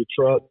miles on your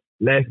truck,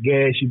 less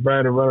gas you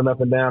burning running up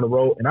and down the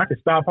road, and I can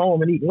stop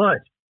home and eat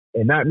lunch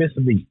and not miss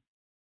a beat.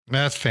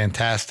 That's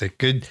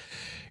fantastic.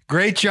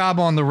 Great job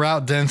on the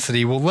route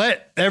density. We'll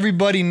let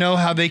everybody know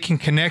how they can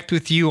connect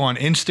with you on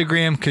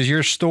Instagram, because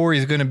your story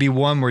is going to be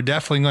one we're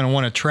definitely going to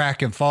want to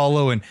track and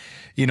follow. And,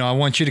 you know, I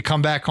want you to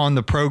come back on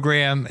the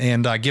program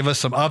and give us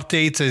some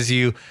updates as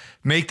you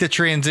make the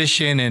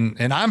transition.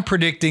 And I'm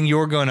predicting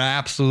you're going to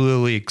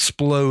absolutely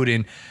explode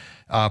in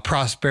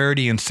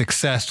prosperity and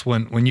success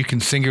when you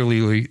can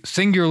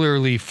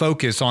singularly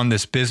focus on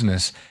this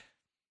business.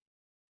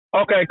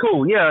 Okay,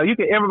 cool. Yeah,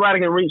 everybody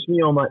can reach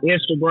me on my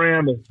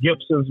Instagram. It's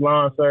Gibson's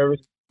Lawn Service,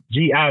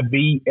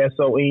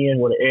 GIBSON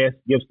with an S,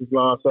 Gibson's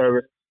Lawn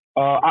Service.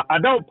 I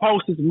don't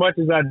post as much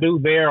as I do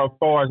there as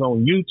far as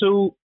on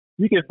YouTube.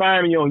 You can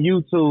find me on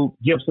YouTube,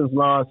 Gibson's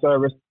Lawn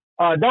Service.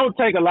 Don't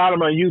take a lot of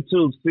my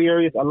YouTube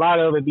serious. A lot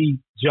of it be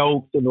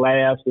jokes and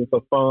laughs and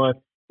for fun.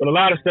 But a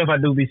lot of stuff I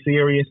do be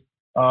serious.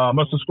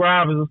 My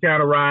subscribers is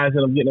kind of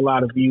rising. I'm getting a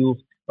lot of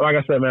views. But like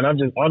I said, man, I'm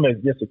just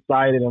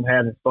excited. I'm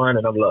having fun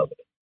and I'm loving it.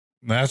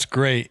 That's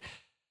great.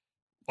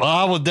 Well,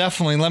 I will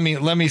definitely let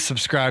me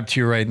subscribe to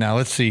you right now.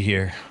 Let's see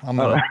here. I'm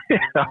gonna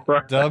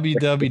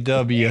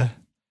www.youtube.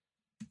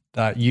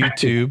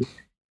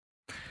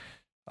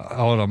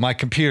 Hold on, my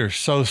computer's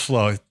so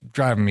slow, it's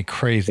driving me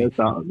crazy. It's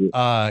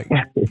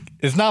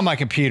not my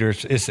computer,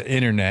 it's the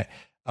internet.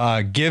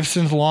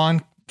 Gibson's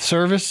Lawn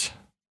Service.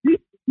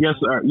 Yes,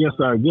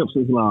 sir.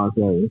 Gibson's Lawn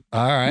Service.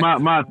 All right.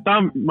 My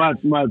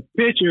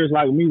picture is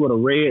like me with a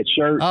red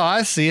shirt. Oh,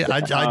 I see it.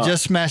 I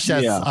just smashed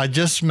that. Yeah. I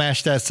just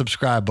smashed that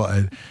subscribe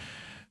button.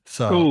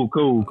 So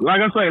Cool.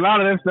 Like I say, a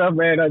lot of that stuff,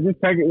 man, I just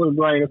take it with a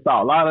grain of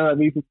salt. A lot of it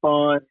be for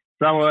fun.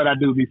 Some of it I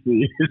do be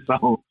serious.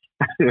 So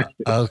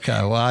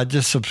okay, well, I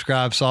just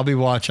subscribed, so I'll be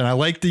watching. I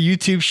like the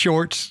YouTube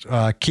shorts.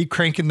 Keep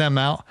cranking them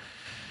out.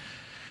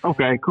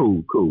 okay,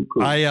 cool. Cool.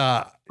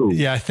 I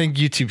think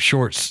YouTube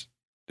Shorts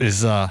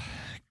is a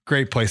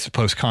great place to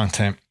post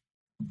content.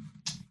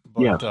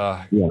 But,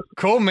 yeah.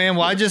 Cool, man.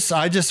 Well, I just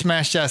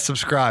smashed that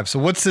subscribe. So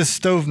what's this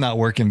stove not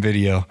working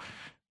video?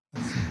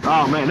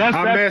 Oh man,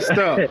 I messed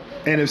up.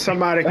 And if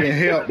somebody can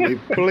help me,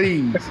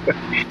 please.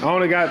 I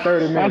only got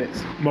 30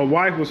 minutes. My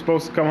wife was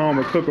supposed to come home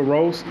and cook a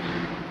roast.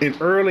 And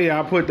early,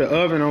 I put the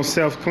oven on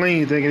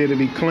self-clean, thinking it'd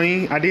be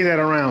clean. I did that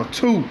around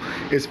 2.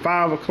 It's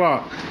 5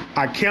 o'clock.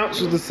 I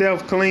canceled the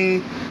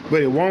self-clean,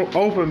 but it won't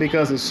open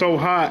because it's so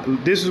hot.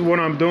 This is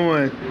what I'm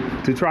doing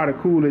to try to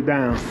cool it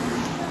down. Man,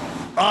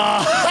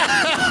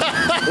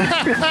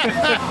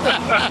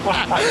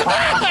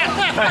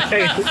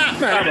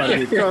 I'm about to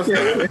get cussed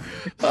out.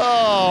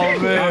 Oh,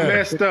 man. I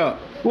messed up.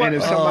 And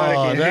if somebody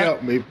can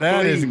help me, please.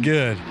 That is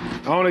good.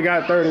 I only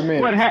got 30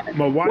 minutes. What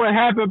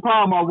happened,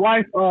 Paul? My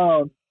wife,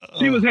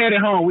 she was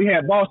headed home. We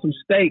had bought some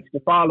steaks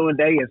the following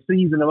day and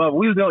seasoned them up.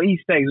 We was gonna eat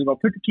steaks. We was gonna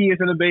put the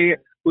kids in the bed.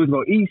 We was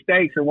gonna eat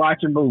steaks and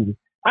watch a movie.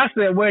 I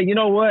said, well, you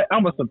know what?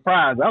 I'm a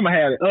surprise. I'm gonna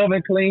have the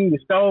oven clean, the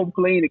stove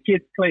clean, the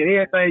kitchen clean,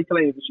 everything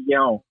clean when she get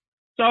home.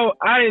 So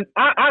I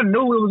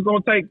knew it was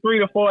gonna take 3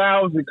 to 4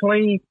 hours to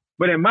clean,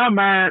 but in my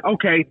mind,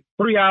 okay,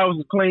 3 hours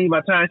to clean.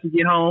 By the time she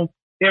get home,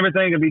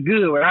 everything will be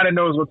good. But I didn't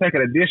know it was gonna take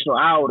an additional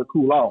hour to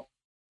cool off.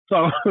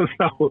 So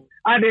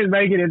I didn't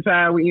make it in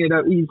time. We ended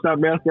up eating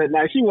something else that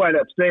night. She wasn't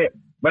upset,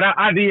 but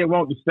I did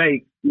want the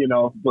steak, you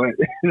know. But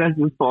that's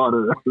just part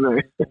of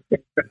it.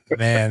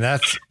 Man,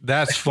 that's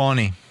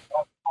funny.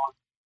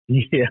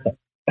 Yeah.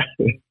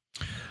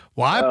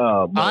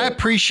 Well, I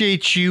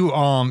appreciate you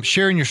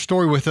sharing your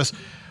story with us.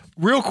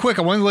 Real quick,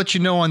 I want to let you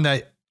know on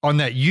that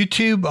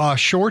YouTube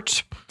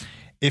shorts,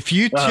 if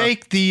you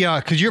take the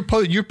because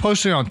you're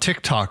posting on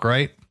TikTok,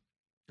 right?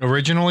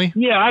 Originally?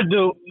 Yeah, I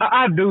do.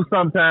 I do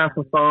sometimes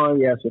for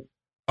fun. Yes, sir.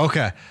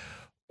 Okay.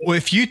 Well,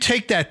 if you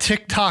take that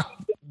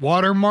TikTok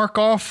watermark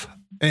off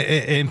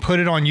and put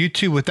it on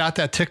YouTube without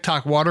that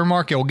TikTok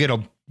watermark, it will get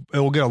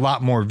a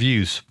lot more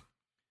views.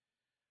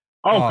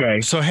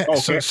 Okay. So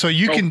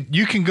you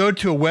can go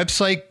to a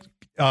website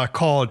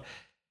called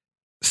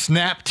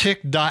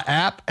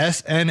snaptik.app,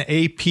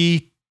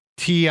 snaptik.app.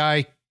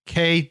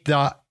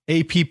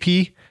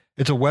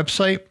 It's a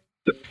website.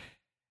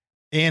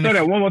 And say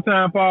that one more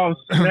time, Paul.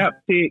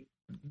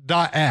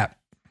 Snaptik.app.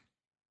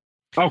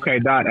 Okay,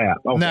 .app.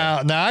 Okay.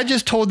 Now I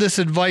just told this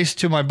advice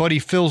to my buddy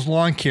Phil's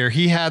Lawn Care.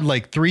 He had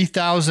like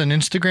 3,000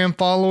 Instagram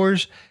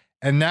followers,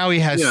 and now he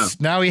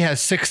has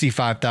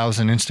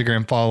 65,000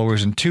 Instagram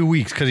followers in 2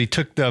 weeks because he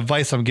took the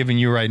advice I'm giving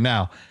you right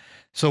now.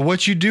 So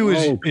what you do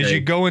is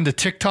you go into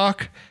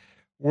TikTok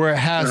where it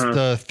has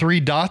the 3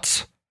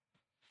 dots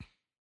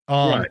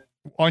on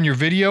your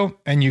video,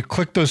 and you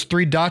click those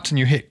 3 dots and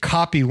you hit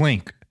copy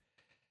link.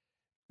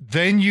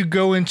 Then you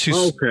go into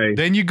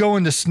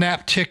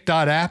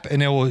snaptik.app,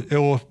 and it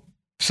will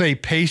say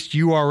paste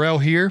URL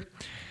here.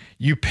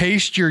 You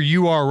paste your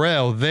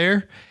URL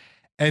there,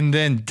 and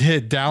then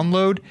hit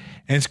download,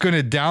 and it's going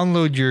to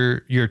download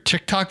your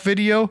TikTok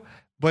video,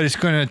 but it's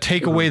going to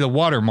take away the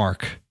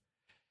watermark.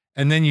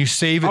 And then you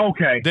save it.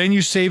 Okay. Then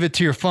you save it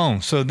to your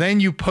phone. So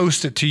then you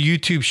post it to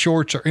YouTube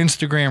Shorts or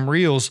Instagram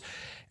Reels,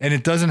 and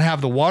it doesn't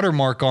have the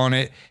watermark on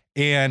it.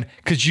 And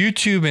because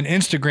YouTube and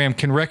Instagram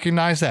can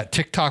recognize that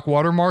TikTok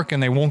watermark,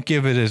 and they won't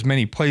give it as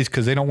many plays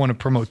because they don't want to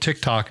promote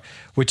TikTok,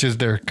 which is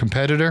their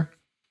competitor.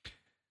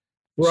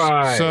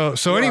 Right. So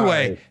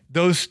anyway,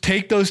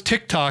 take those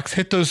TikToks,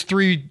 hit those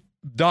 3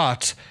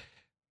 dots,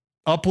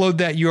 upload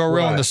that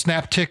URL on the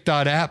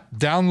snaptik.app,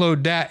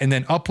 download that, and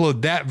then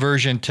upload that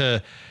version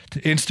to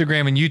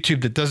Instagram and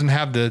YouTube that doesn't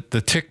have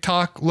the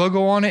TikTok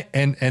logo on it,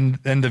 and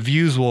the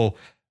views will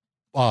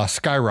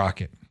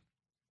skyrocket.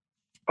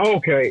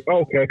 Okay.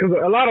 Because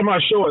a lot of my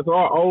shorts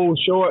are old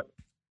short.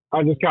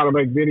 I just kind of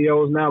make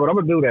videos now, but I'm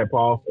gonna do that,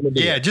 Paul.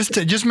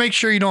 Just make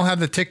sure you don't have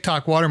the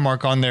TikTok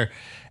watermark on there,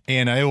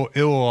 and it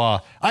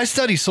will. I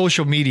study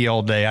social media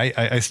all day.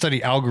 I study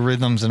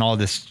algorithms and all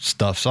this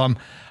stuff, so I'm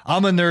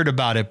a nerd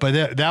about it.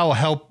 But that'll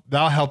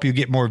help you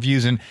get more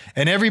views, and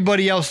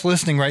everybody else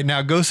listening right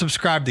now, go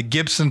subscribe to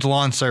Gibson's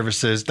Lawn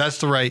Services. That's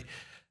the right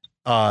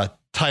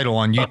title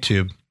on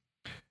YouTube.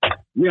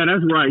 Yeah,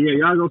 that's right. Yeah,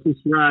 y'all go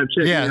subscribe,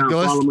 check me out,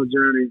 follow my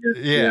journey.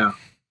 Yeah.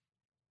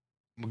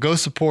 Go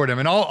support him,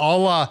 and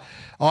I'll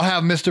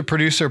have Mr.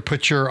 Producer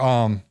put your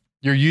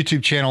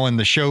YouTube channel in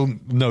the show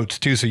notes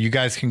too, so you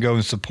guys can go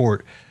and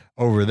support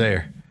over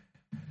there.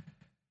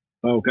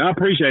 Okay, I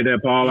appreciate that,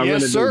 Paul. I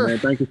really do, man.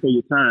 Thank you for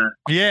your time.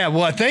 Yeah,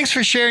 well, thanks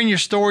for sharing your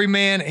story,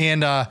 man,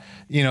 and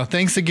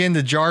thanks again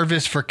to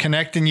Jarvis for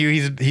connecting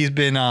you. He's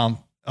been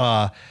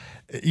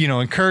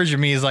encouraging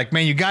me. He's like,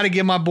 man, you got to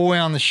get my boy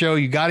on the show.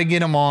 You got to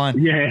get him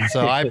on. Yeah.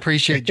 So I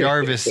appreciate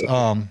Jarvis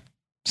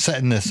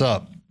setting this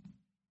up.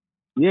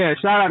 Yeah,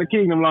 shout out to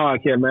Kingdom Lawn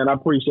Care, man. I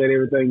appreciate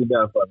everything you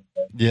done for me,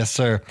 man. Yes,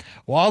 sir.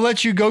 Well, I'll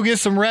let you go get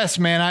some rest,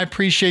 man. I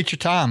appreciate your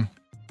time.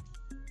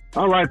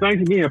 All right.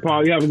 Thanks again,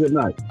 Paul. You have a good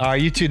night. All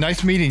right, you too.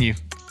 Nice meeting you.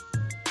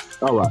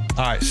 All right.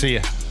 All right, see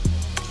ya.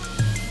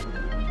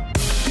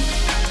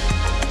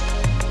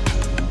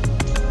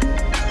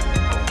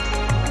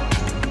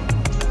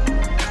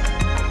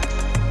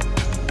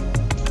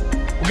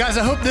 Well, guys,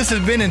 I hope this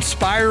has been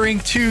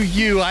inspiring to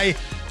you. I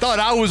thought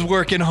I was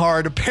working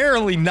hard.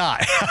 Apparently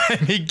not. I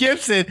mean,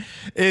 Gibson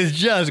is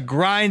just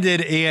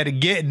grinding and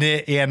getting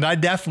it. And I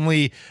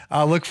definitely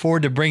look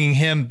forward to bringing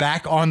him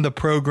back on the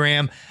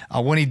program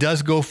when he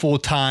does go full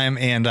time.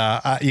 And,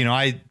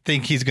 I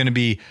think he's going to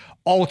be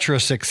ultra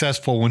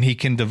successful when he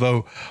can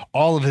devote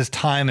all of his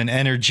time and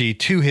energy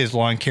to his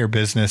lawn care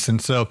business. And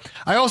so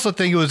I also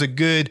think it was a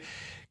good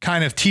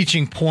kind of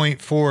teaching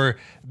point for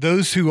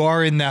those who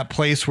are in that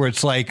place where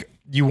it's like,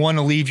 you want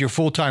to leave your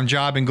full-time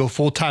job and go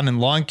full-time in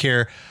lawn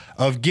care,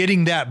 of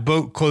getting that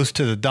boat close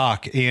to the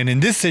dock. And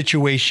in this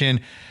situation,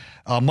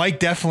 Mike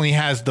definitely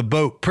has the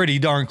boat pretty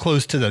darn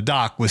close to the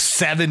dock with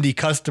 70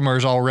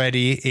 customers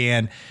already.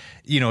 And,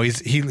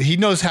 he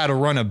knows how to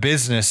run a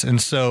business.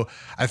 And so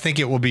I think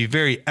it will be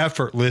very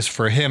effortless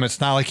for him. It's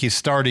not like he's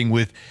starting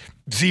with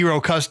 0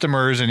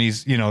 customers and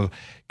he's,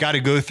 got to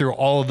go through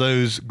all of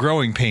those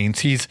growing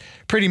pains. He's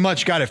pretty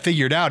much got it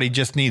figured out. He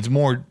just needs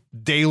more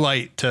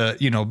daylight to,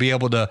 be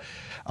able to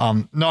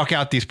knock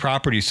out these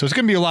properties. So it's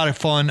going to be a lot of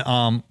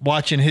fun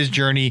watching his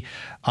journey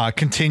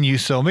continue.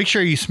 So make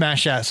sure you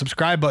smash that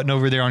subscribe button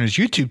over there on his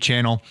YouTube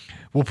channel.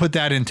 We'll put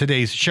that in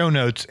today's show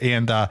notes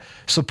and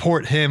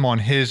support him on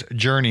his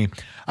journey.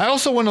 I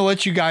also want to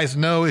let you guys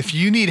know, if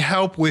you need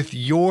help with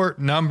your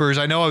numbers,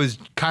 I know I was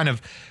kind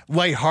of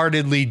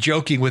lightheartedly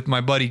joking with my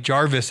buddy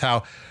Jarvis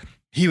how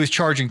he was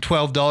charging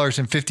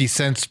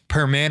 $12.50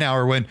 per man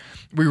hour when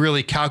we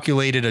really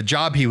calculated a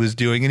job he was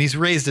doing, and he's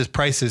raised his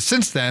prices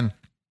since then.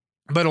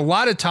 But a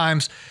lot of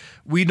times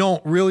we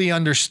don't really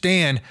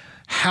understand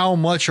how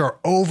much our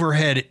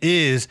overhead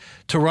is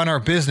to run our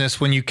business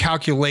when you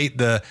calculate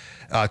the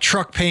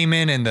truck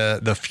payment and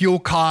the fuel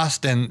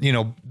cost and,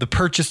 the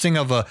purchasing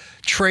of a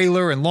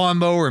trailer and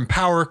lawnmower and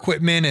power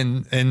equipment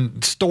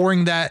and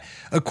storing that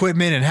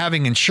equipment and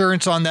having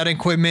insurance on that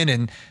equipment.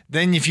 And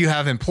then if you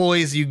have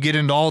employees, you get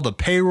into all the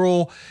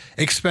payroll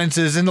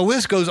expenses, and the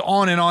list goes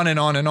on and on and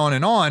on and on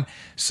and on.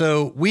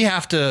 So we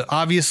have to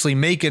obviously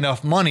make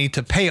enough money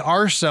to pay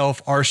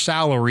ourselves our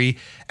salary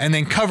and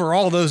then cover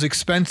all those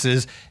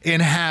expenses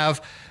and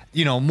have,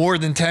 more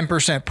than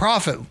 10%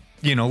 profit,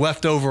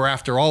 left over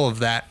after all of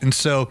that. And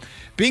so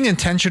being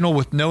intentional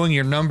with knowing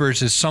your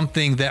numbers is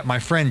something that my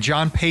friend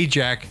John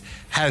Pajak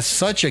has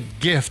such a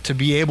gift to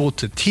be able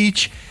to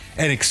teach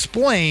and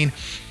explain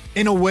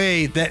in a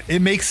way that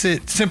it makes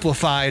it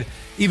simplified,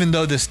 even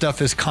though this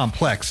stuff is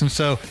complex. And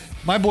so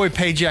my boy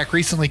Pajak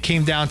recently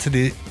came down to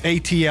the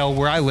ATL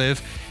where I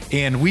live,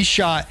 and we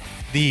shot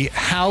the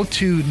How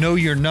to Know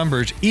Your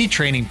Numbers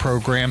e-training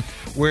program,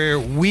 where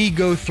we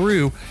go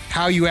through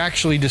how you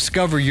actually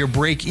discover your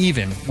break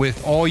even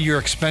with all your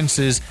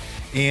expenses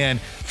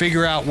and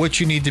figure out what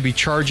you need to be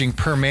charging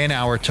per man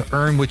hour to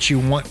earn what you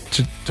want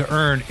to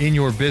earn in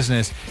your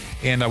business.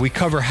 And we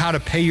cover how to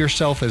pay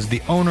yourself as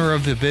the owner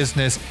of the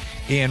business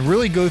and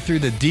really go through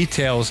the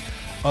details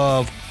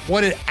of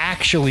what it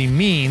actually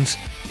means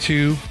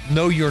to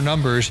know your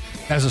numbers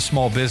as a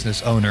small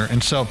business owner.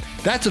 And so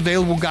that's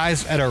available,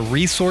 guys, at our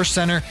resource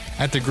center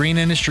at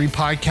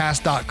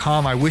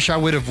thegreenindustrypodcast.com. I wish I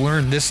would have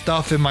learned this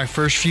stuff in my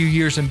first few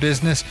years in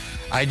business.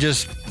 I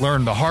just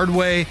learned the hard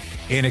way,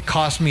 and it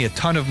cost me a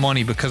ton of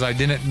money because I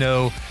didn't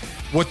know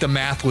what the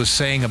math was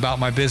saying about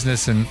my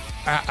business. And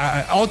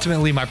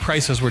ultimately my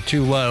prices were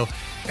too low,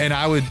 and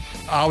I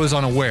was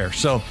unaware.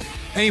 So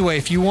anyway,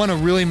 if you want to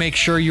really make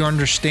sure you're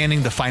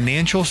understanding the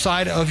financial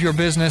side of your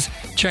business,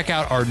 check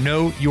out our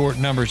Know Your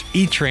Numbers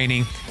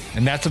e-training,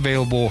 and that's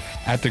available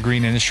at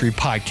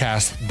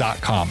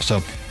thegreenindustrypodcast.com. So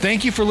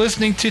thank you for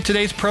listening to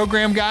today's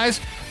program, guys.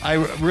 I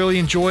really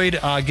enjoyed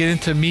getting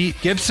to meet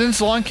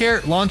Gibson's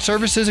lawn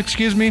services,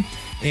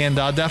 and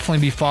I'll definitely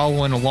be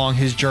following along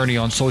his journey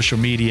on social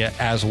media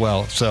as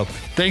well. So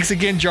thanks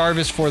again,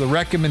 Jarvis, for the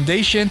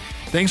recommendation.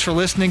 Thanks for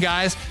listening,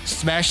 guys.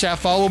 Smash that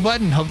follow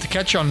button. Hope to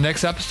catch you on the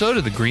next episode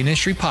of the Green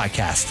Industry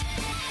Podcast.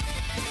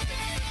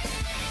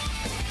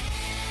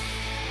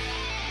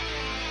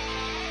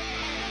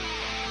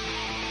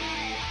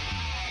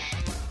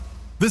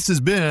 This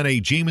has been a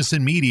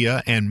Jameson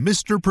Media and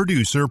Mr.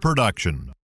 Producer production.